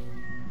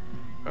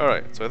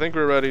 Alright, so I think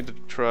we're ready to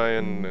try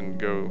and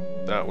go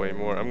that way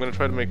more. I'm going to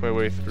try to make my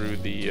way through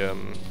the...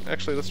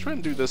 Actually, let's try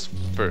and do this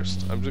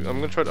first. I'm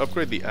going to try to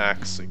upgrade the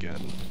axe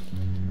again.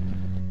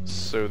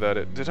 So that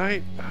it... Did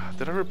I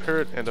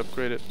repair it and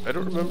upgrade it? I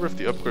don't remember if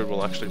the upgrade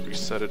will actually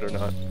reset it or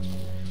not.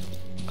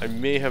 I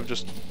may have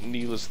just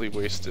needlessly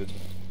wasted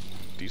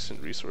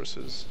decent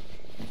resources.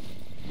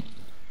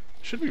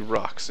 Should be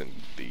rocks in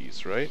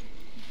these, right?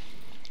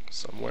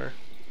 Somewhere.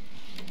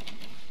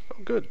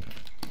 Oh, good.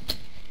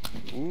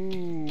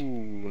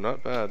 Ooh,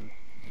 not bad.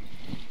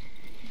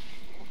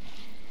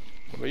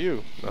 What about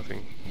you?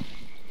 Nothing.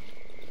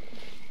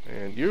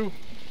 And you?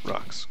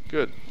 Rocks.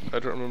 Good. I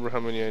don't remember how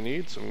many I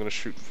need, so I'm going to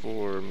shoot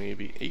for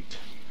maybe 8.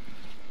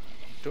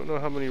 Don't know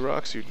how many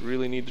rocks you'd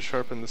really need to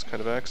sharpen this kind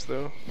of axe,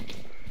 though.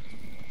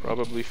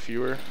 Probably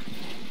fewer.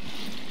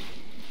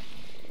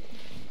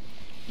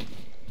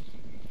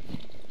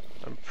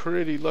 I'm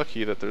pretty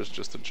lucky that there's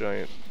just a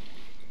giant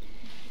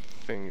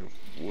thing of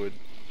wood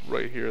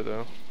right here,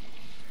 though.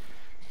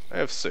 I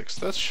have 6.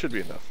 That should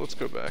be enough. Let's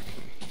go back.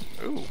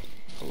 Oh,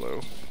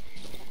 hello.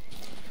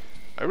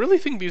 I really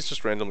think these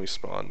just randomly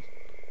spawn.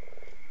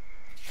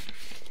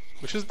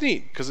 Which is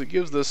neat, because it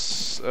gives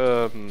this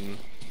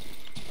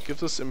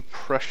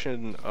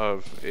impression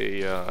of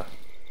a,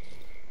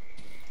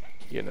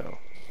 you know,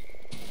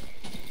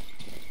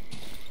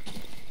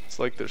 it's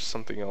like there's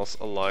something else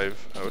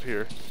alive out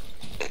here.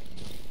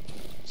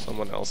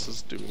 Someone else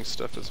is doing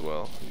stuff as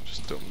well. You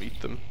just don't meet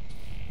them.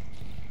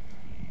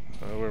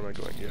 Where am I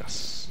going?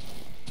 Yes.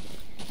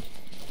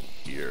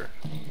 Here.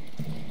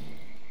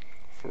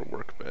 For a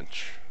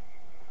workbench.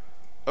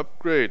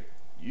 Upgrade.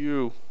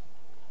 You.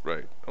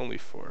 Right. Only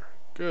 4.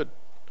 Good.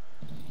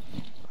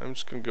 I'm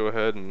just gonna go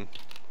ahead and,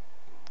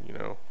 you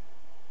know,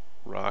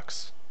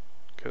 rocks.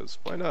 Because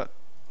why not?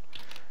 I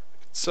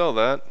could sell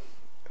that.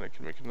 And I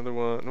can make another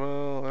one.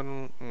 Well, I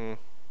don't...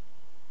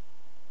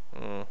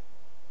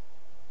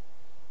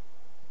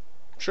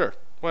 Sure.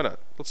 Why not?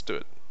 Let's do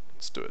it.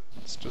 Let's do it.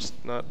 Let's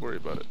just not worry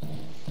about it.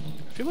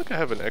 I feel like I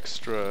have an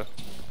extra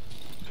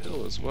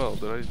pill as well.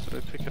 Did I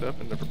pick it up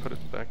and never put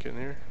it back in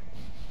here?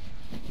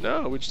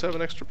 No, we just have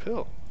an extra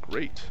pill.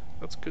 Great.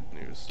 That's good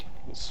news.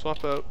 We'll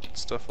swap out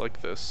stuff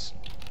like this.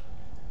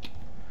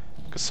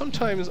 Because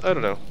sometimes, I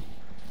don't know,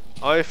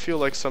 I feel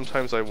like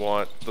sometimes I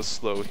want the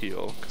slow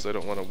heal, because I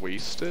don't want to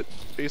waste it,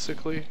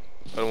 basically.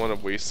 I don't want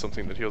to waste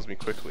something that heals me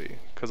quickly,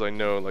 because I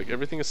know, like,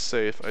 everything is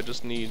safe, I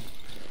just need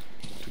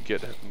to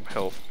get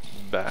health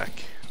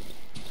back.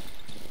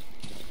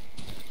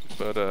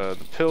 But the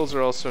pills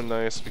are also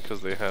nice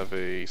because they have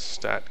a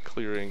stat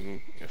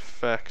clearing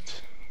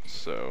effect,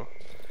 so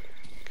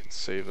it could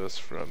save us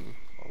from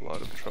a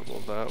lot of trouble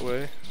that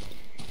way.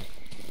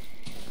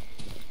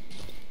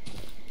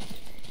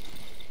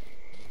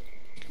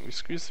 Can we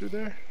squeeze through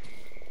there?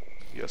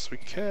 Yes, we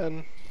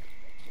can.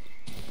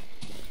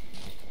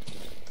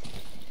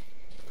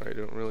 I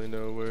don't really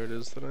know where it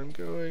is that I'm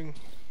going.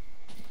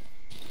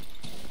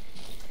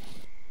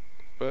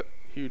 But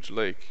huge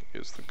lake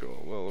is the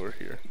goal. Well, we're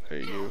here.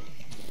 Hey, you.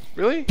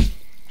 Really?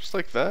 Just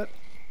like that?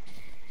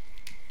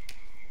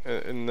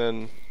 And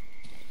then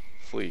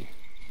flee.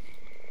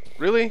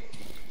 Really?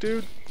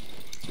 Dude?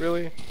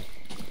 Really?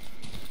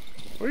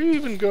 Where are you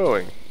even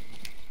going?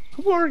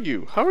 Who are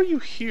you? How are you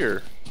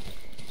here?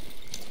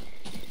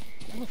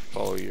 I'm gonna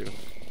follow you.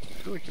 I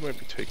feel like you might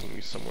be taking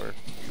me somewhere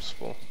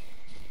useful.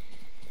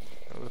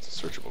 Oh, that's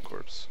a searchable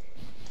corpse.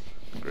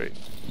 Great.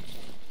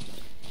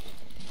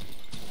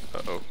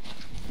 Uh-oh.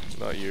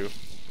 Not you.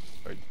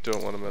 I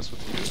don't want to mess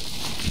with you.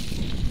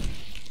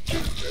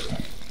 Oh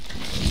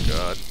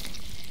god.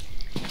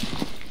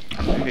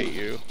 I hate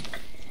you.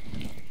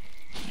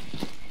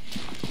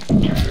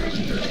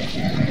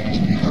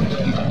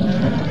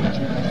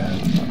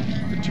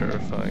 You're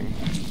terrifying.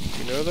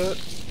 You know that?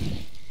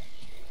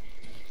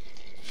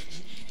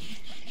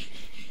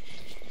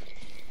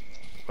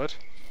 What?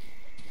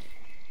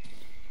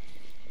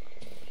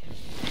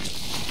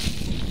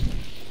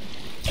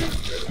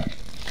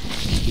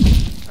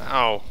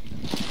 Ow.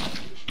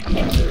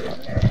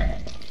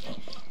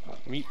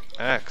 Meat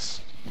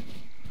axe.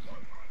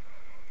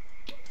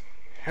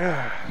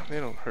 Yeah, they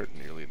don't hurt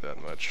nearly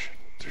that much.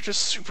 They're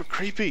just super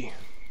creepy.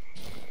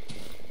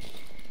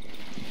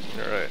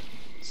 Alright,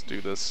 let's do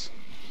this.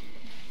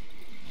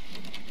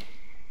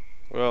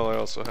 Well, I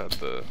also had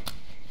the...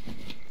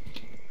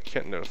 I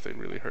can't know if they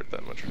really hurt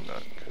that much or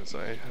not, because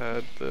I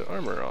had the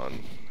armor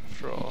on,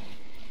 after all.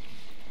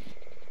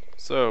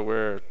 So,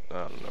 I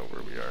don't know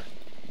where we are.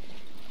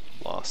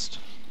 Lost,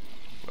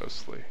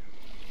 mostly.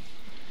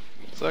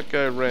 So that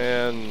guy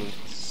ran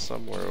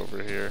somewhere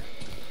over here.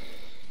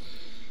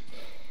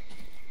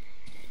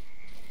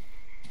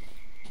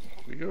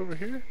 Did we go over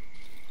here?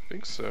 I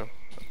think so.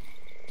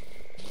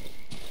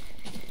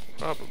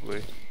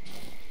 Probably.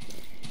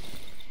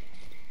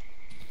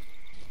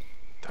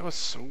 That was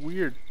so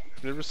weird.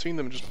 I've never seen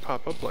them just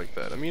pop up like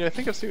that. I mean, I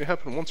think I've seen it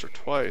happen once or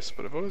twice,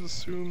 but I've always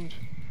assumed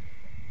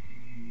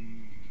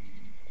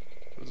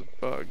it was a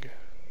bug.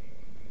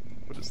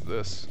 What is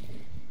this?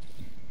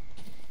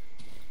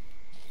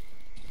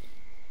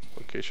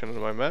 Location on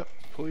my map,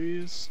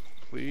 please.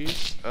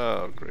 Please.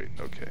 Oh, great.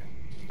 Okay.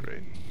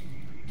 Great.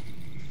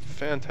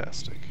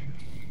 Fantastic.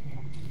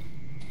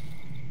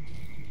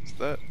 Is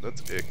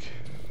that's ick.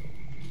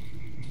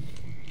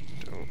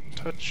 Don't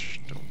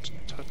touch, don't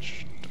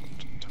touch,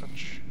 don't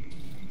touch.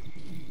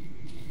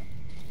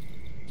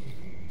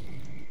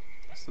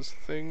 Is this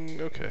thing?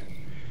 Okay.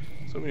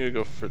 So we need to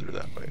go further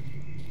that way.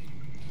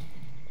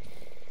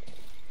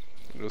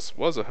 This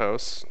was a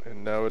house,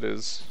 and now it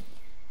is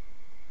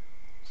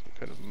some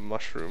kind of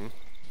mushroom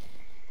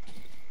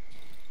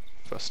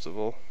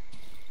festival.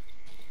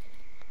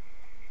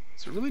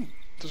 Is it really?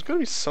 There's gotta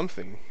be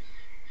something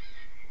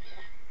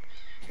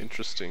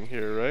interesting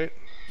here, right?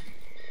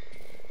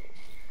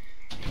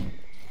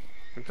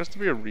 There has to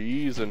be a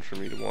reason for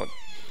me to want...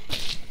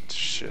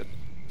 Shit.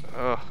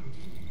 Ugh.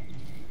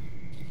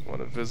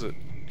 Want to visit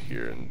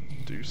here and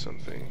do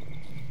something.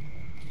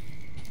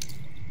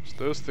 There's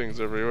those things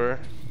everywhere.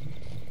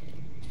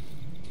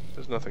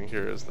 There's nothing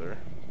here, is there?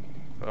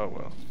 Oh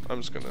well.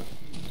 I'm just gonna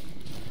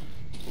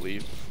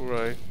leave before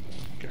I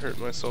hurt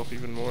myself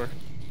even more.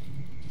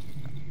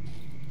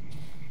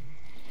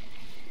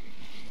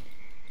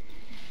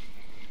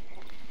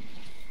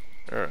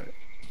 Alright.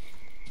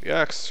 The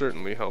axe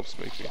certainly helps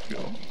make me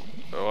feel...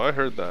 Oh, I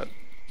heard that.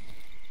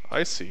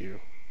 I see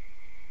you.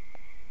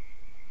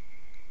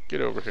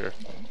 Get over here.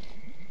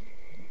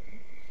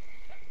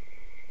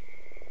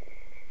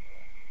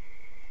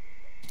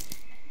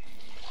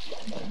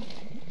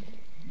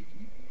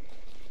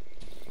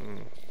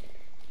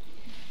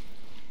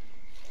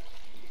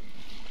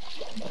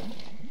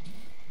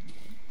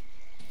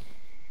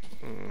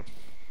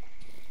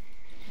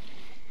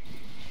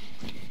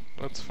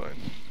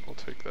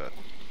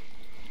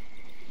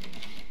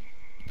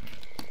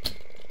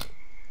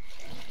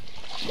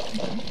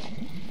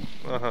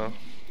 Uh-huh.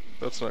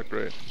 That's not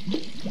great.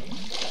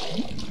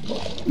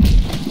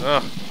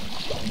 Ah!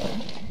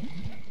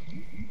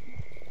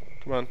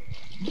 Come on.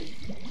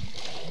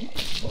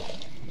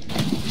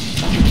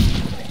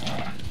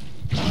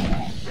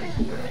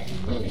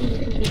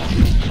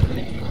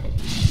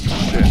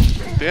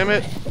 Shit. Damn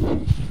it!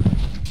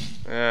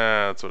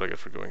 Ah, that's what I get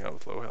for going out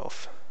with low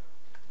health.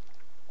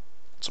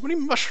 So many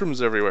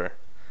mushrooms everywhere!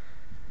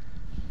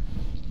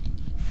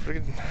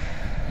 Friggin'...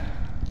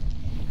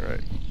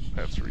 Alright,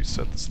 I have to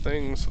reset this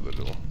thing so that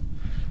it'll...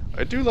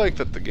 I do like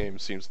that the game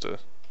seems to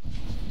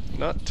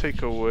not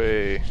take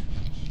away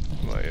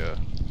my,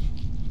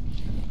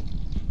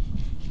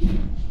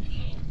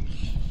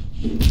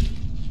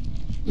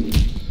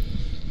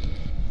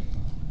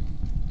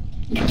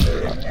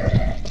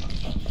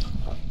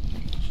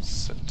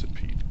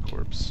 centipede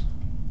corpse.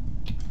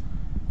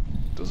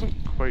 Doesn't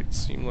quite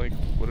seem like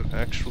what it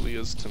actually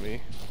is to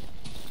me.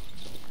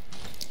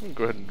 I'm gonna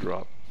go ahead and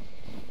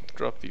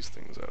drop these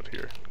things out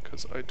here,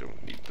 because I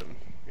don't need them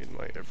in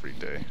my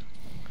everyday.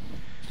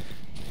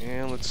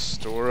 And let's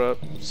store up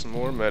some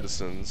more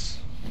medicines.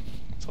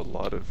 It's a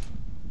lot of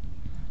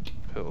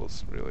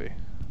pills, really.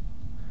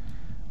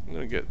 I'm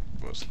gonna get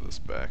most of this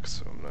back,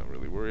 so I'm not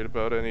really worried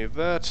about any of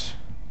that.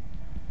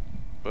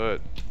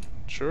 But,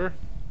 sure.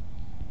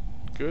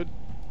 Good.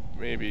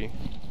 Maybe.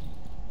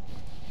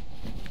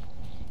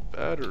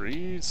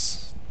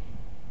 Batteries.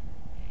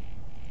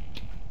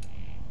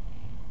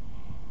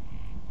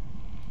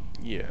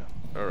 Yeah.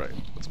 Alright,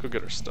 let's go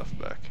get our stuff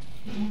back.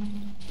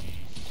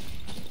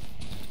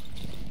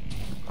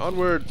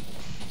 Onward!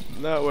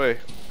 That way.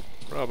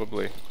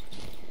 Probably.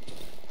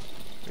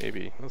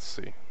 Maybe. Let's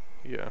see.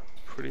 Yeah,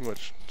 pretty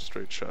much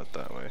straight shot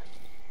that way,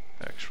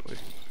 actually.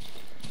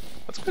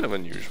 That's kind of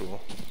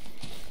unusual.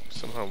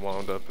 Somehow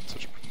wound up at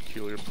such a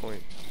peculiar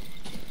point.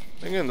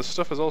 Again, this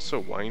stuff is also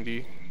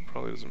windy.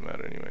 Probably doesn't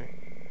matter anyway.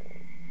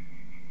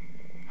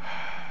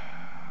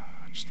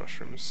 Just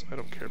mushrooms. I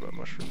don't care about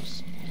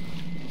mushrooms.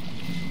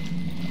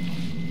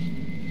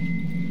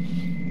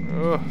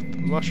 Oh, the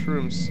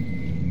mushrooms.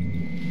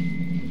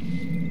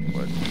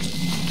 What?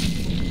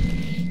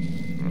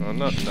 Oh,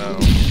 not now.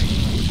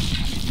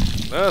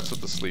 That's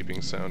what the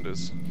sleeping sound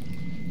is.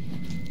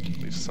 At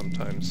least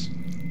sometimes.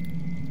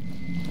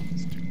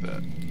 Let's do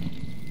that.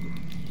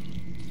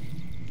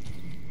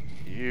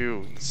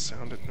 Ew, the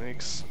sound it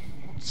makes.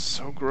 It's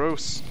so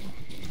gross.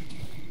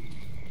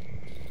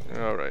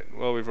 Alright,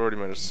 well, we've already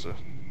managed to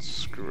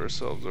screw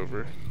ourselves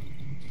over.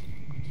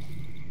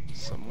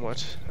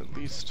 Somewhat, at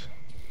least.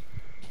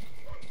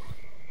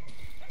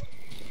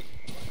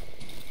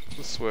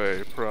 This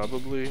way,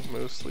 probably.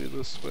 Mostly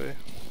this way.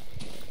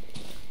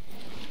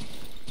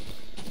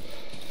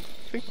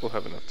 I think we'll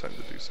have enough time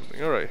to do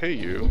something. Alright, hey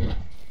you.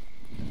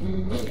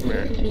 Come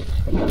here.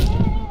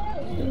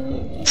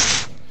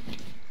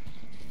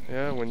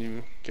 Yeah, when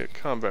you get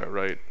combat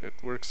right, it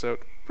works out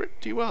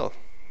pretty well.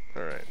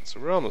 Alright, so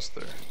we're almost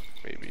there.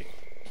 Maybe.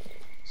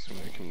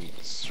 Assuming I can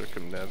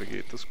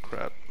circumnavigate this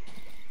crap.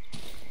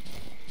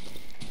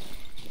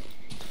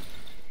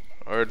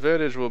 Our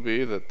advantage will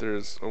be that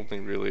there's only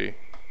really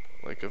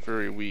like a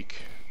very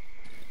weak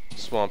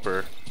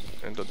swamper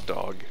and a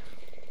dog.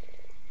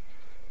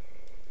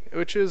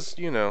 Which is,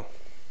 you know,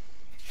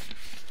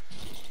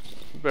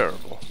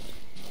 bearable.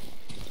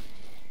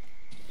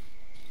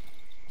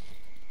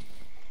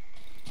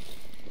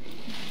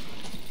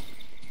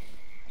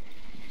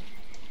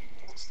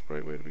 Is this the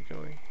right way to be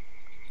going?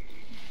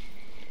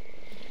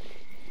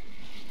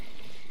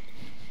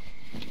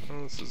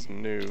 Well, this is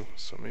new,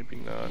 so maybe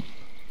not.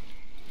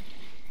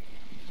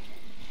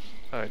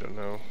 I don't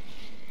know.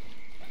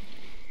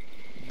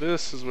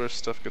 This is where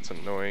stuff gets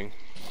annoying.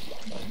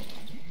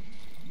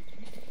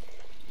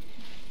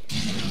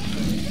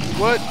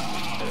 What?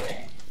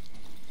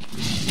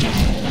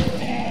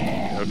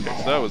 Okay,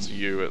 so that was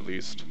you at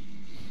least.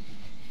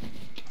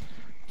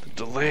 The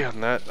delay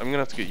on that, I'm gonna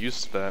have to get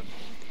used to that.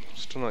 I'm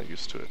still not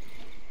used to it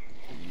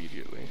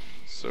immediately.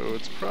 So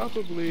it's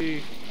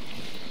probably...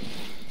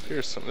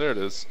 Here's some, there it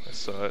is. I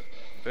saw it.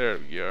 There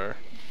we are.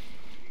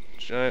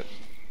 Giant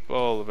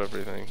ball of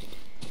everything.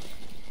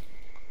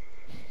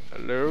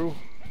 Hello?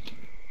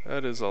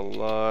 That is a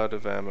lot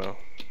of ammo.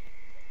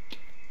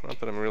 Not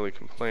that I'm really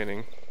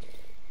complaining.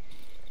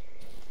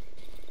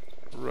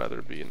 I'd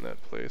rather be in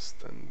that place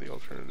than the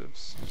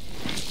alternatives.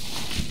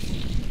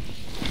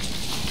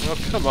 Oh,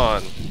 come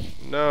on!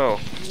 No!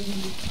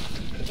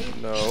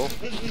 No.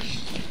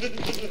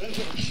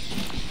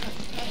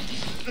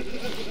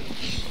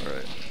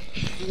 Alright.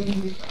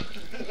 You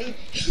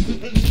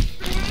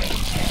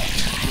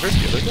heard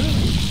the other guy?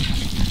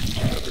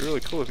 That'd be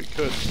really cool if he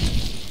could.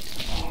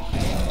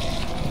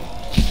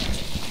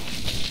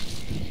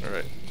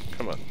 Alright,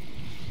 come on.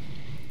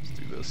 Let's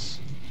do this.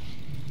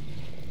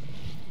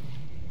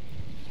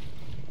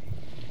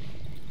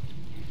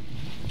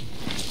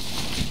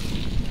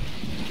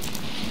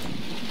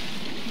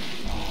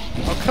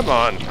 Oh, come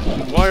on!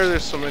 Why are there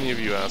so many of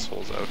you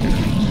assholes out here?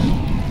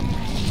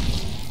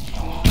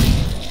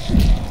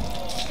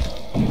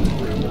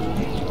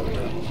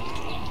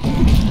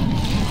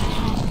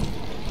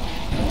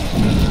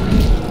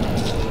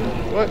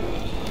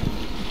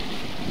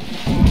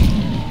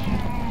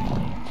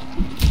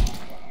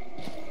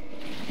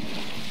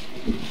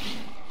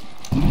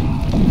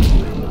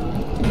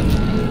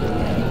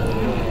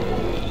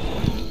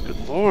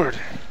 lord!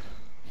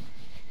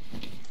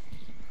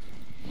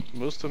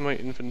 Most of my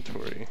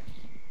inventory.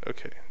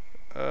 Okay.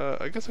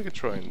 I guess I could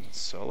try and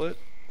sell it.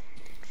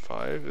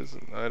 5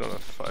 isn't... I don't know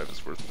if 5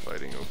 is worth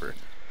fighting over.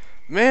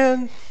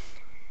 Man!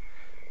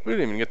 We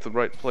didn't even get to the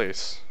right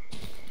place.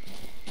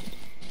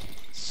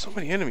 So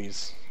many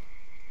enemies.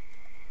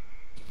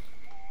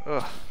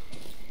 Ugh.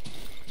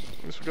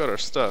 At least we got our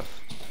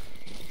stuff.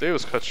 Day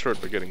was cut short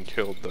by getting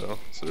killed, though.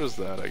 So there's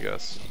that, I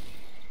guess.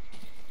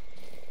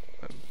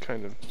 That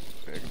kind of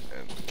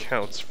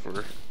accounts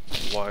for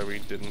why we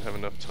didn't have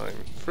enough time.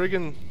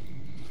 Friggin'...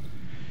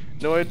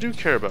 No, I do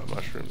care about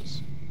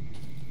mushrooms.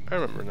 I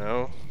remember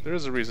now. There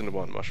is a reason to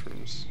want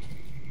mushrooms.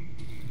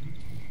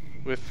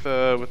 With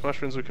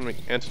mushrooms we can make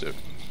antidote.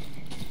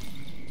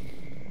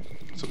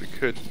 So we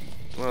could...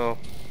 Well...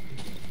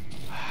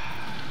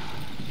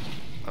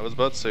 I was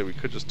about to say we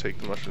could just take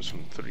the mushrooms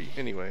from 3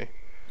 anyway.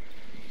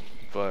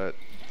 But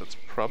that's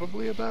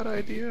probably a bad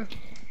idea.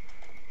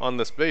 On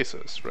this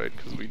basis, right?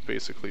 Because we'd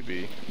basically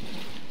be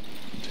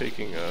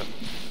taking a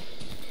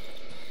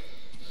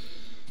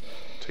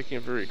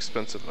very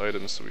expensive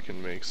item so we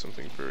can make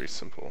something very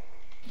simple.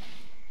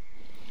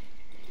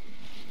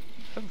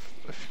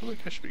 I feel like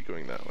I should be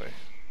going that way.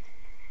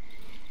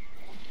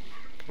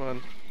 Come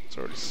on, it's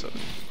already 7.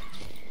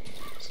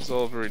 This is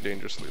all very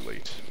dangerously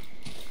late.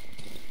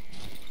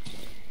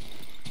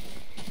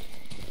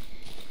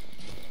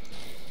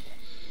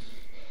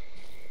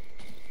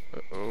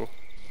 Uh-oh.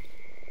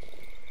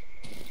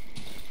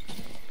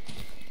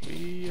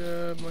 We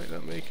might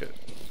not make it.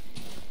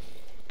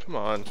 Come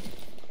on.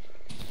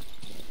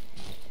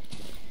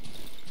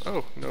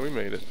 Oh, no, we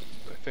made it,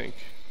 I think.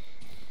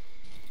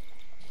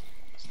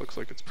 This looks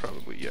like it's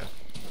probably, yeah.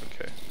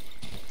 Okay.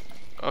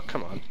 Oh,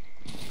 come on.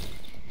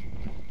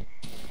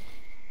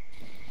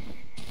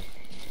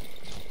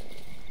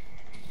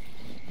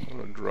 I'm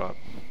gonna drop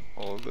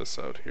all of this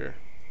out here.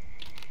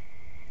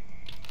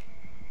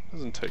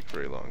 Doesn't take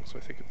very long, so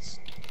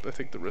I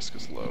think the risk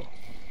is low.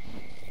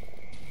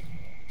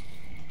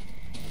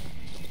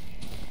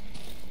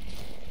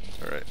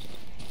 Alright.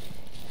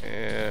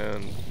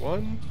 And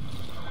 1.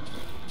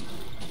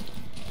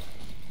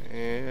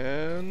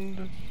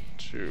 And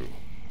 2.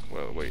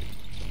 Well, wait.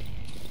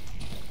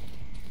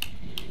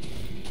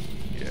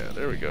 Yeah,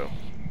 there we go.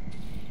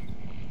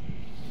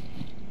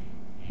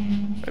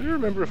 I don't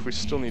remember if we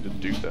still need to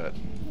do that,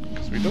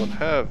 because we don't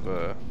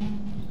have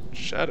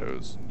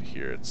shadows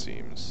here, it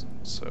seems,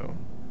 so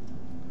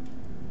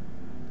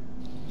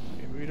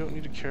maybe we don't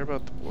need to care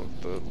about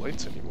the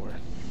lights anymore.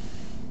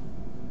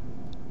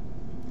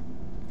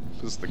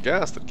 This is the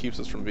gas that keeps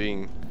us from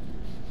being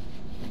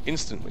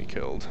instantly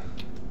killed.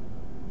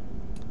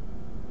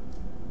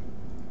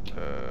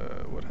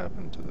 What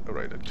happened to the... Oh,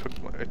 right,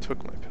 I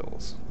took my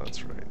pills.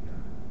 That's right.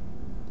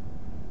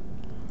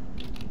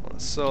 I want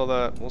to sell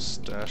that. We'll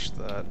stash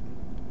that.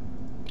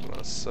 I want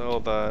to sell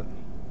that.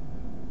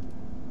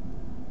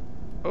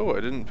 Oh,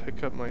 I didn't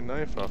pick up my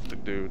knife off the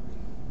dude.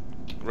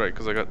 Right,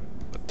 because I got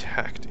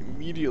attacked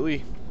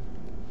immediately.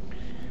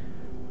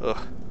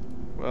 Ugh.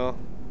 Well,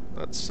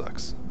 that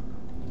sucks.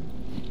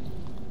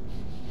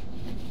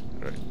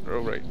 Right. Oh,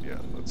 right, yeah.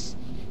 Let's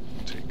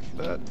take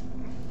that.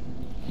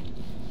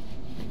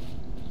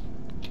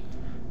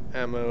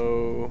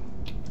 Ammo.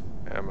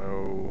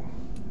 Ammo.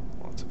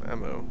 Lots of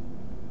ammo.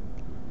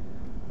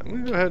 I'm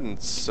gonna go ahead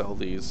and sell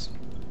these.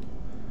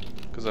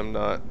 Because I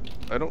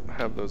don't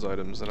have those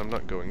items and I'm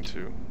not going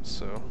to,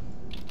 so...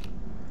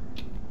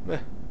 Meh.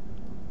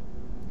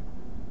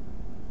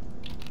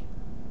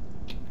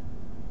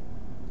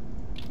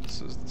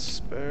 This is the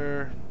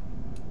spare.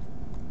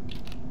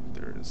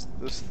 There is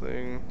this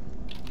thing.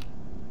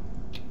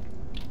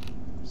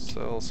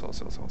 Sell, sell,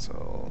 sell, sell,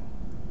 sell.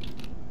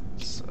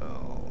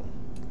 Sell.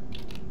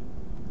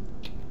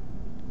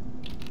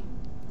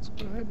 Let's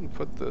go ahead and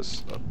put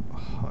this up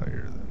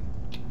higher then.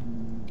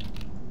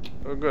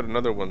 Oh good,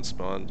 another one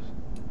spawned.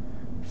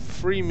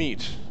 Free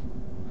meat.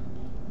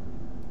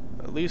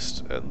 At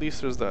least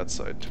there's that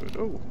side to it.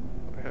 Oh,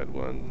 I had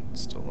one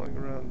still lying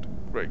around.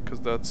 Right, because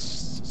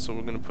that's... So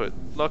we're gonna put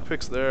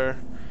lockpicks there,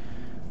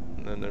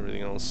 and then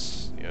everything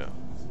else, yeah.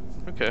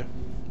 Okay,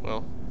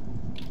 well,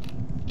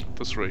 at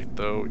this rate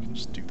though, we can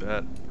just do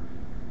that.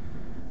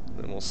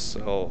 Then we'll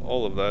sell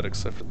all of that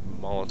except for the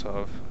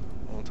Molotov.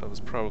 Molotov is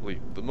probably...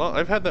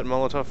 I've had that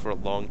Molotov for a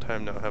long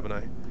time now, haven't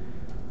I?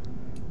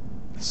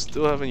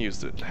 Still haven't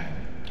used it.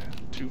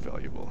 Too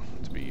valuable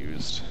to be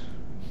used.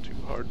 Too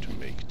hard to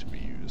make to be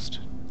used.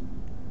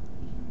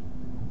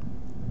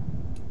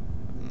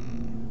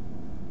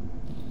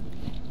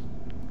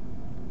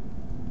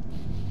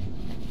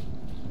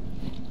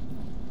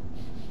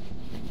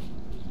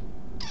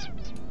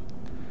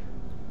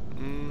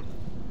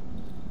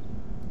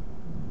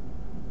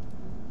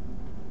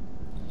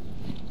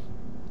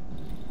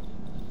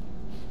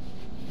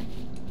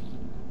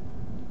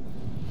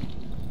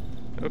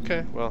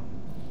 Okay, well.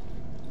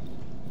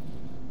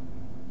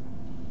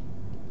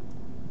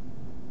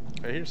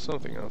 I hear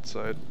something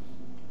outside.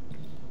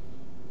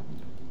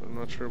 I'm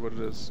not sure what it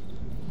is.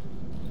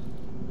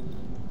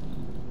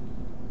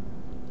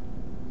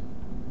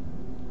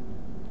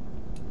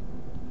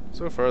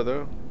 So far,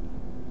 though,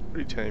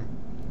 pretty tame.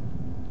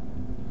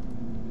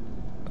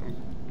 I'm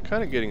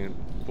kind of getting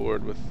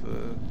bored with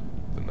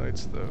the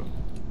nights, though.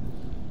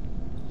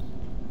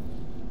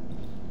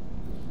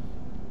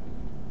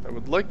 I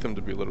would like them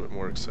to be a little bit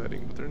more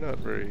exciting, but they're not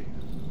very...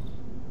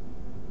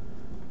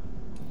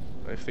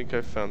 I think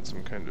I've found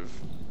some kind of,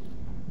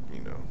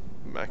 you know,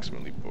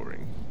 maximally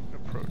boring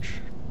approach.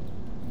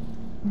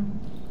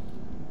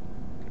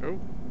 Oh.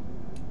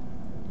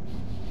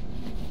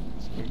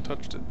 Something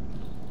touched it.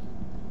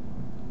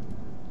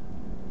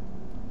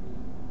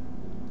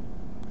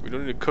 We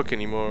don't need to cook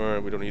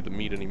anymore, we don't need the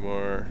meat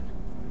anymore.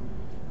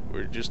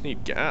 We just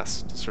need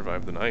gas to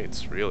survive the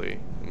nights, really.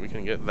 And we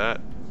can get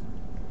that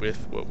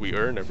with what we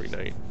earn every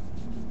night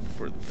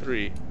for the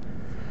 3.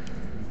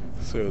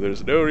 So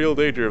there's no real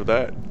danger of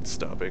that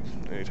stopping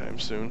anytime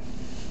soon.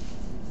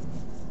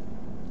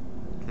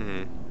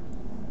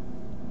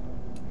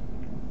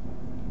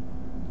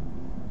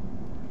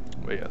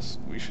 But yes,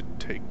 we should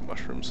take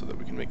mushrooms so that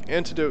we can make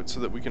antidote, so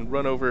that we can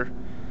run over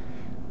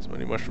as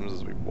many mushrooms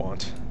as we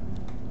want.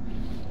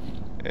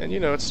 And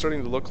you know, it's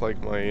starting to look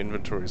like my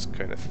inventory is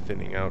kind of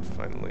thinning out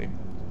finally.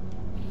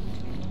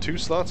 2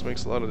 slots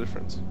makes a lot of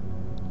difference.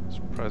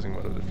 Surprising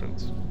amount of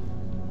difference.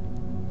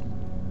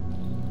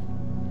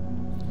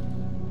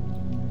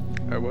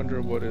 I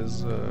wonder what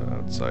is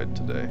outside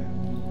today.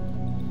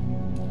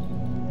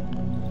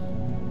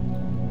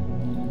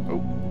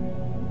 Oh,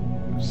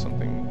 there's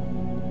something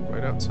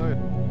right outside.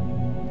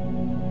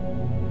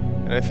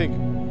 And I think,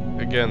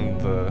 again,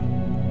 the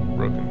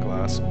broken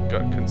glass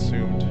got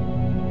consumed,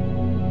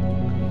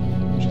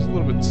 which is a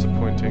little bit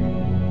disappointing.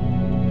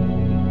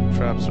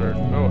 Traps are...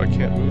 oh, I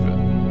can't move it.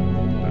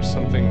 There's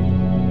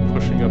something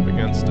pushing up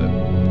against it.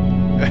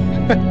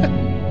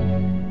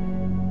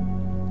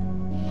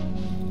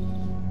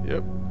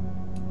 Yep,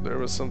 there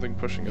was something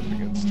pushing up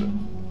against it.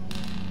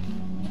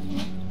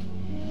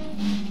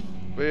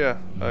 But yeah,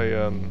 I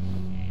don't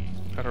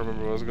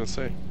remember what I was gonna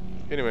say.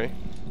 Anyway,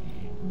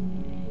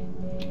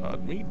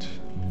 odd meat.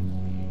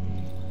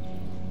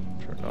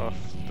 Turn off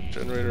the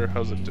generator.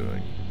 How's it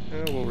doing?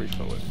 Yeah, we'll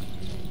refill it.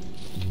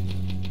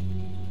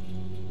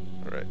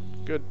 Alright,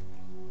 good.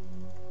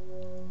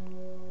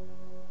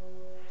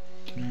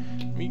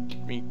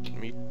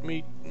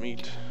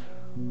 Meat.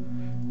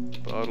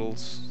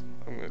 Bottles.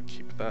 I'm gonna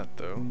keep that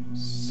though.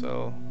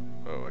 Sell.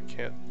 Oh, I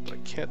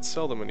can't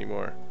sell them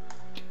anymore.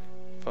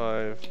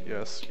 5.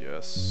 Yes.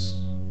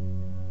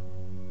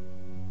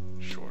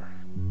 Sure.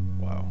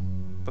 Wow.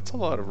 That's a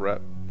lot of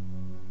rep.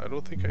 I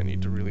don't think I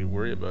need to really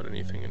worry about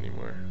anything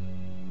anymore.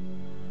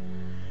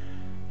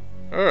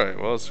 Alright,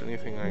 well, is there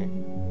anything I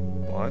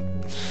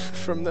want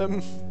from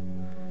them?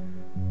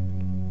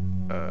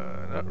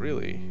 Not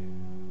really.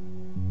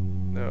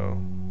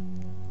 No.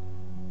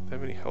 They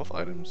have any health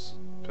items?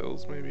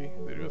 Pills, maybe?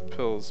 They do have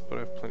pills, but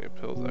I have plenty of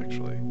pills,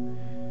 actually.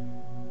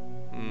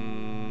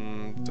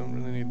 Don't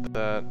really need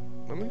that.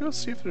 Let me go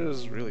see if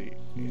there's really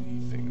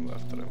anything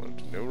left that I want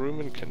to do. No room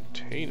in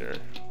container.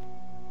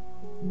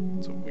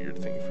 It's a weird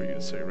thing for you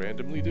to say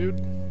randomly, dude.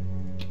 3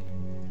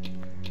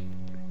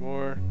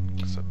 more.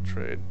 Accept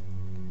trade.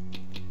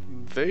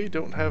 They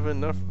don't have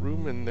enough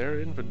room in their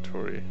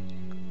inventory.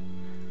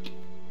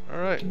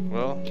 Alright,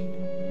 well...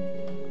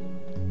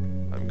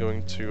 I'm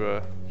going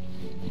to,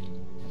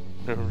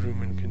 no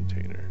room in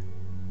container.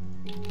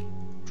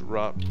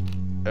 Drop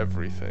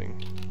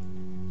everything.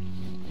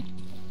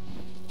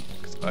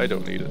 Because I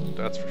don't need it,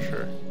 that's for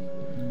sure.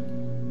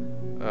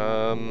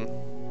 I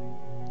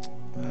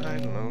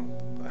don't know.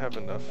 I have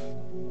enough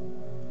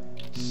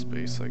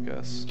space, I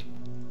guess.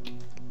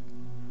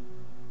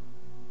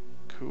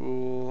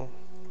 Cool.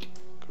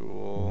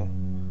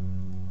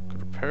 Could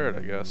repair it,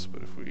 I guess,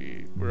 but if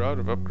we're out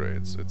of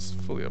upgrades, it's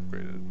fully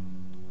upgraded.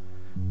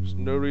 There's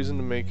no reason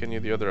to make any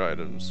of the other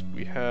items.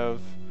 We have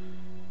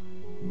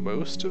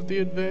most of the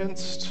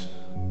advanced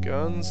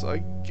guns.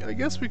 I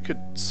guess we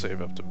could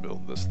save up to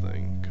build this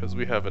thing, because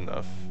we have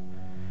enough.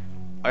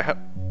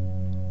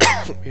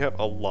 We have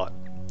a lot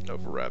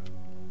of rep.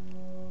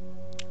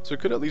 So we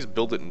could at least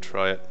build it and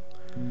try it.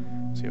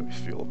 See how we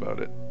feel about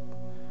it.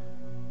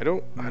 I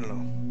don't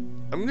know.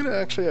 I'm gonna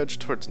actually edge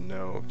towards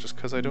no, just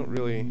because I don't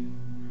really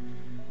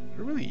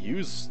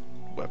use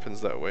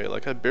weapons that way.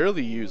 Like, I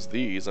barely use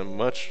these. I'm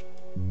much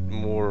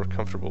more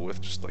comfortable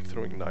with just like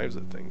throwing knives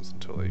at things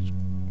until they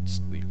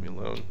just leave me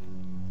alone.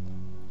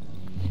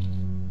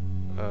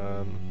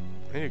 I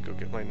need to go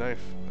get my knife.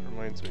 That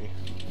reminds me.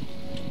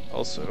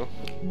 Also,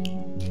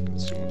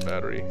 consume a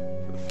battery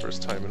for the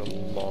first time in a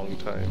long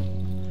time.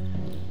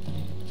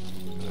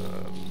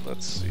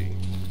 Let's see.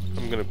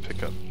 I'm gonna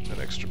pick up an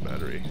extra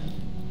battery,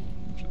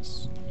 which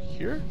is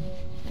here?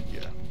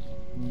 Yeah.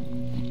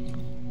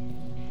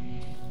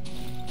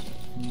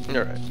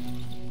 Alright.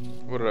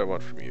 What did I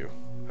want from you?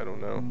 I don't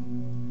know.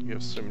 You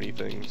have so many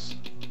things.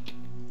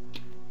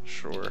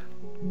 Sure.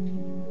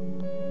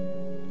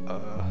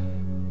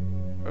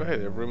 Oh hey,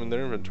 they have room in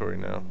their inventory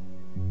now.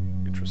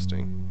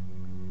 Interesting.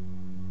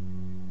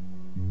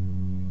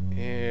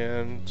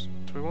 And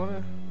do we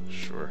wanna?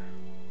 Sure.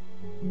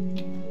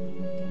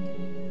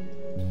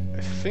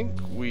 I think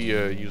we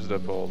used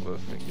up all the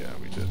thing. Yeah,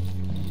 we did.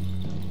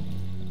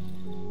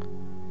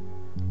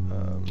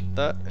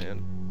 That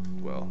and,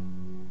 well,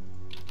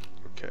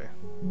 okay.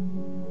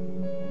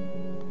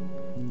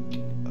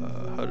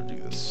 How to do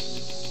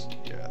this?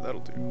 Yeah, that'll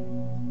do.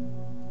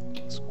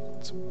 It's a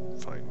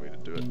fine way to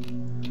do it.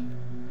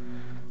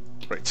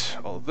 Right,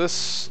 all of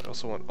this. I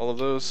also want all of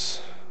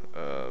those.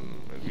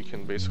 And we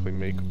can basically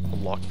make a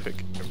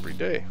lockpick every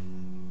day,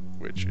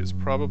 which is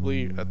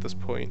probably, at this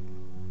point,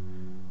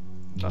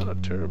 not a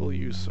terrible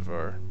use of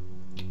our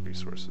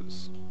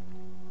resources.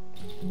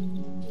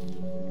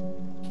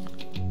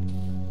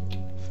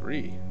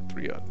 Three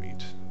odd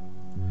meat.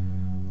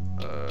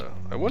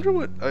 I wonder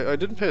what, I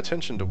didn't pay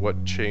attention to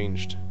what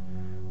changed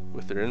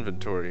with their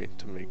inventory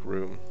to make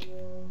room.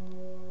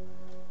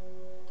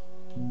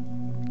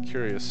 I'm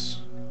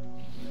curious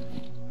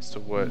as to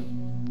what,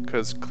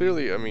 because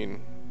clearly, I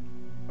mean,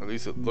 at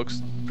least it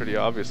looks pretty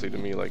obviously to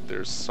me like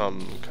there's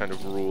some kind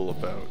of rule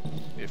about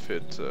if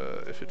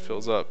it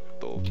fills up,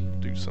 they'll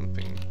do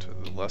something to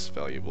the less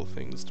valuable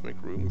things to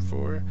make room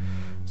for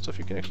stuff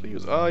you can actually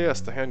use. Ah, yes,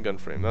 the handgun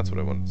frame. That's what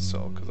I wanted to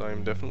sell, because I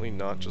am definitely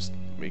not just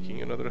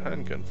making another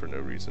handgun for no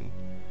reason.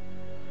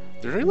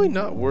 They're really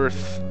not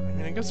worth. I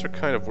mean, I guess they're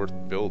kind of worth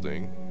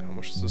building. How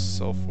much does this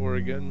sell for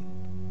again?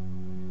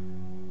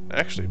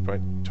 Actually, it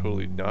might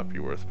totally not be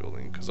worth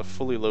building, because a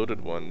fully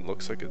loaded one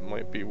looks like it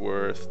might be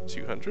worth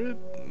 200.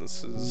 And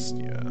this is,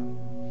 yeah.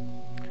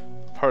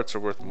 Parts are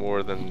worth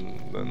more than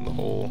the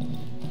whole.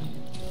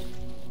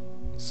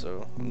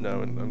 So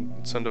no, I'm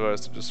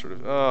incentivized to just sort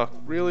of, oh,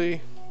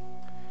 really?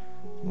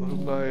 Well, who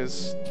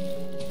buys?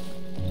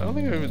 I don't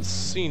think I've even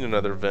seen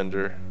another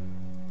vendor.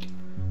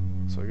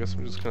 So I guess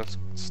I'm just gonna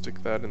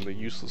stick that in the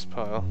useless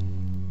pile.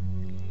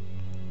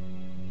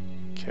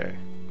 Okay,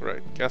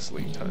 right,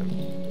 gasoline time.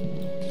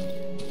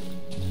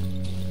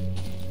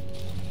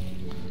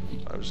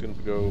 I'm just gonna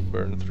go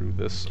burn through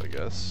this, I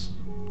guess.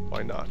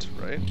 Why not,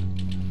 right?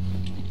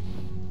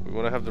 We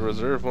want to have the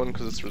reserve one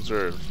because it's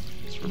reserved.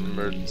 It's for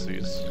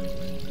emergencies.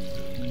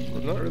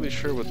 I'm not really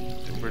sure what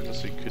the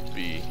emergency could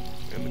be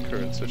in the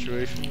current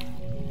situation.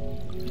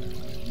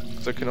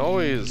 Because I can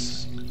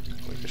always,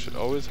 like, I should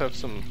always have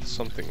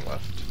something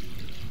left.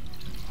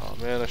 Oh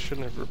man, I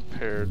shouldn't have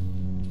repaired,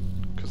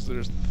 because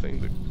there's the thing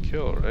to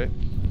kill, right?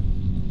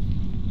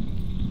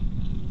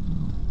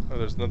 Oh,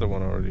 there's another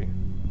one already.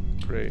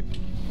 Great.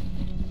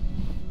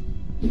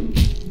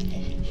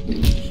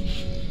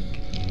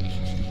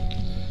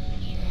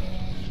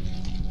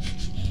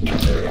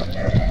 Yeah.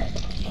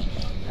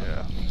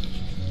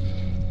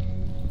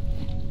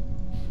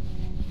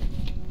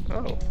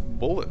 Oh,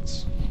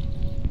 bullets.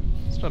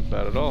 It's not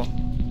bad at all.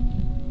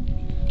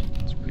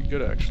 It's pretty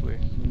good, actually.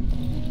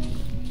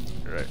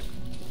 Alright.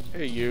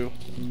 Hey, you.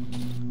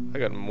 I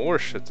got more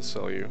shit to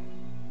sell you.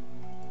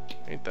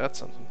 Ain't that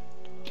something?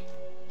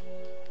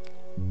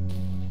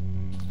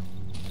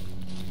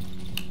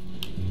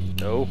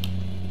 No.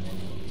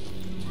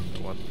 I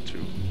want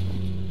to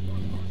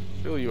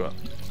fill you up.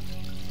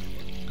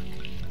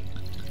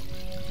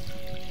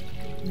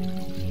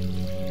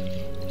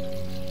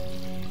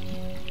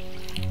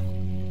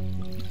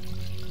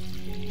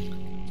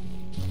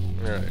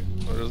 Alright,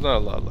 well, there's not a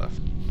lot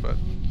left, but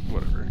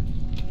whatever.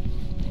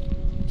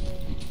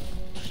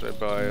 Should I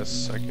buy a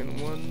second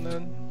one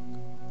then?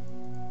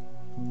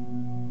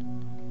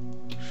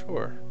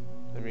 Sure.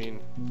 I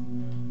mean,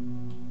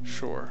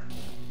 sure.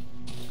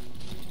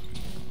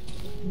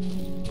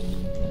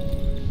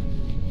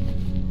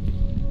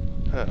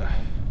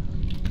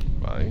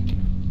 Combine.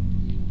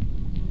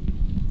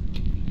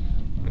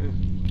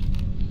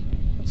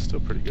 That's still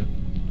pretty good.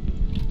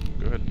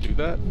 Go ahead and do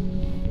that.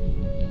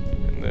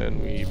 And then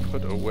we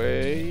put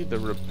away the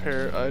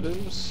repair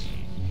items.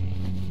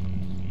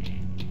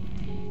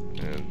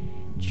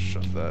 And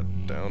shove that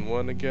down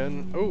one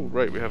again. Oh,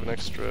 right, we have an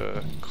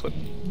extra clip.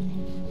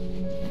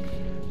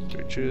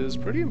 Which is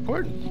pretty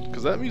important,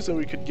 because that means that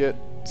we could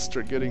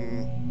start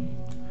getting,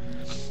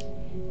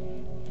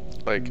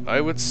 like,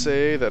 I would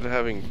say that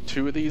having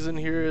 2 of these in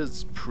here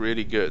is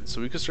pretty good.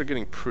 So we could start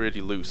getting pretty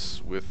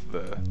loose with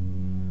the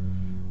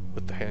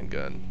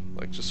handgun,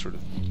 like just sort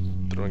of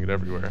throwing it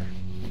everywhere.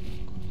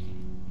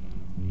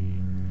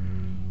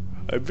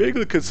 I'm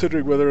vaguely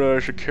considering whether or not I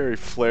should carry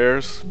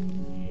flares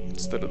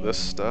instead of this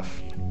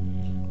stuff.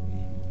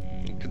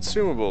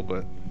 Consumable,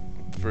 but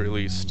at the very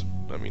least,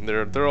 I mean,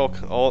 they're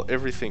all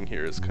everything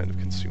here is kind of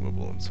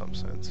consumable in some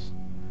sense.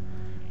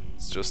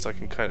 It's just I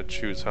can kind of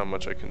choose how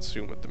much I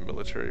consume with the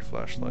military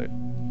flashlight.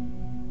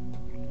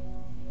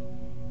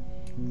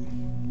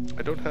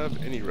 I don't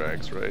have any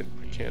rags, right?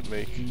 I can't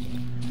make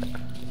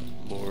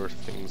more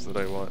things that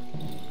I want.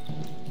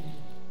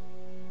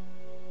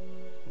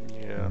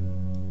 Yeah.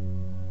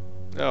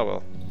 Oh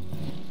well.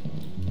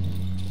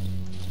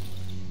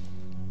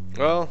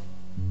 Well,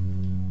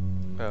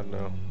 I don't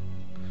know.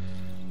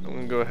 I'm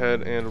gonna go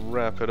ahead and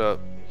wrap it up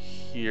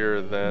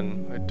here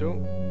then. I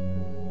don't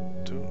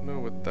know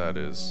what that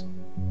is.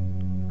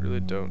 Really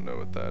don't know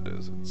what that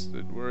is.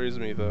 It worries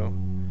me though.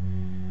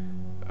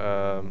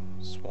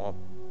 Swamp.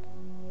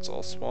 It's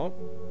all swamp?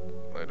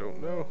 I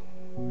don't know.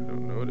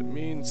 don't know what it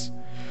means.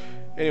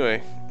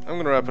 Anyway, I'm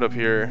gonna wrap it up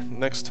here.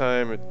 Next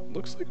time, it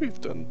looks like we've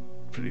done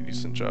a pretty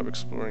decent job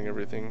exploring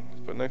everything,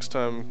 but next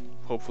time,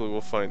 hopefully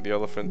we'll find the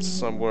elephants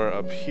somewhere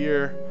up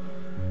here.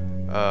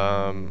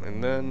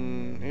 And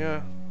then,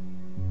 yeah,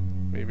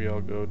 maybe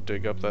I'll go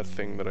dig up that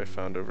thing that I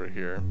found over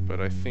here, but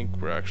I think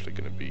we're actually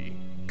gonna be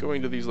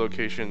going to these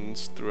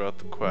locations throughout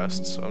the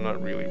quest, so I'm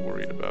not really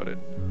worried about it.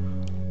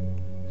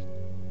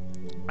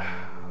 Got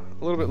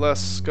a little bit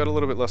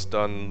less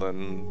done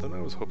than I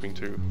was hoping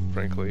to,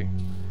 frankly.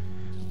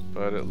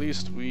 But at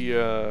least we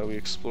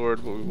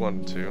explored what we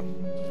wanted to.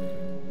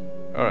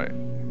 Alright.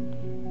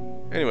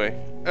 Anyway,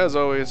 as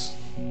always,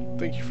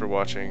 thank you for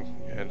watching,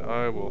 and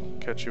I will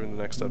catch you in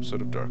the next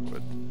episode of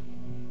Darkwood.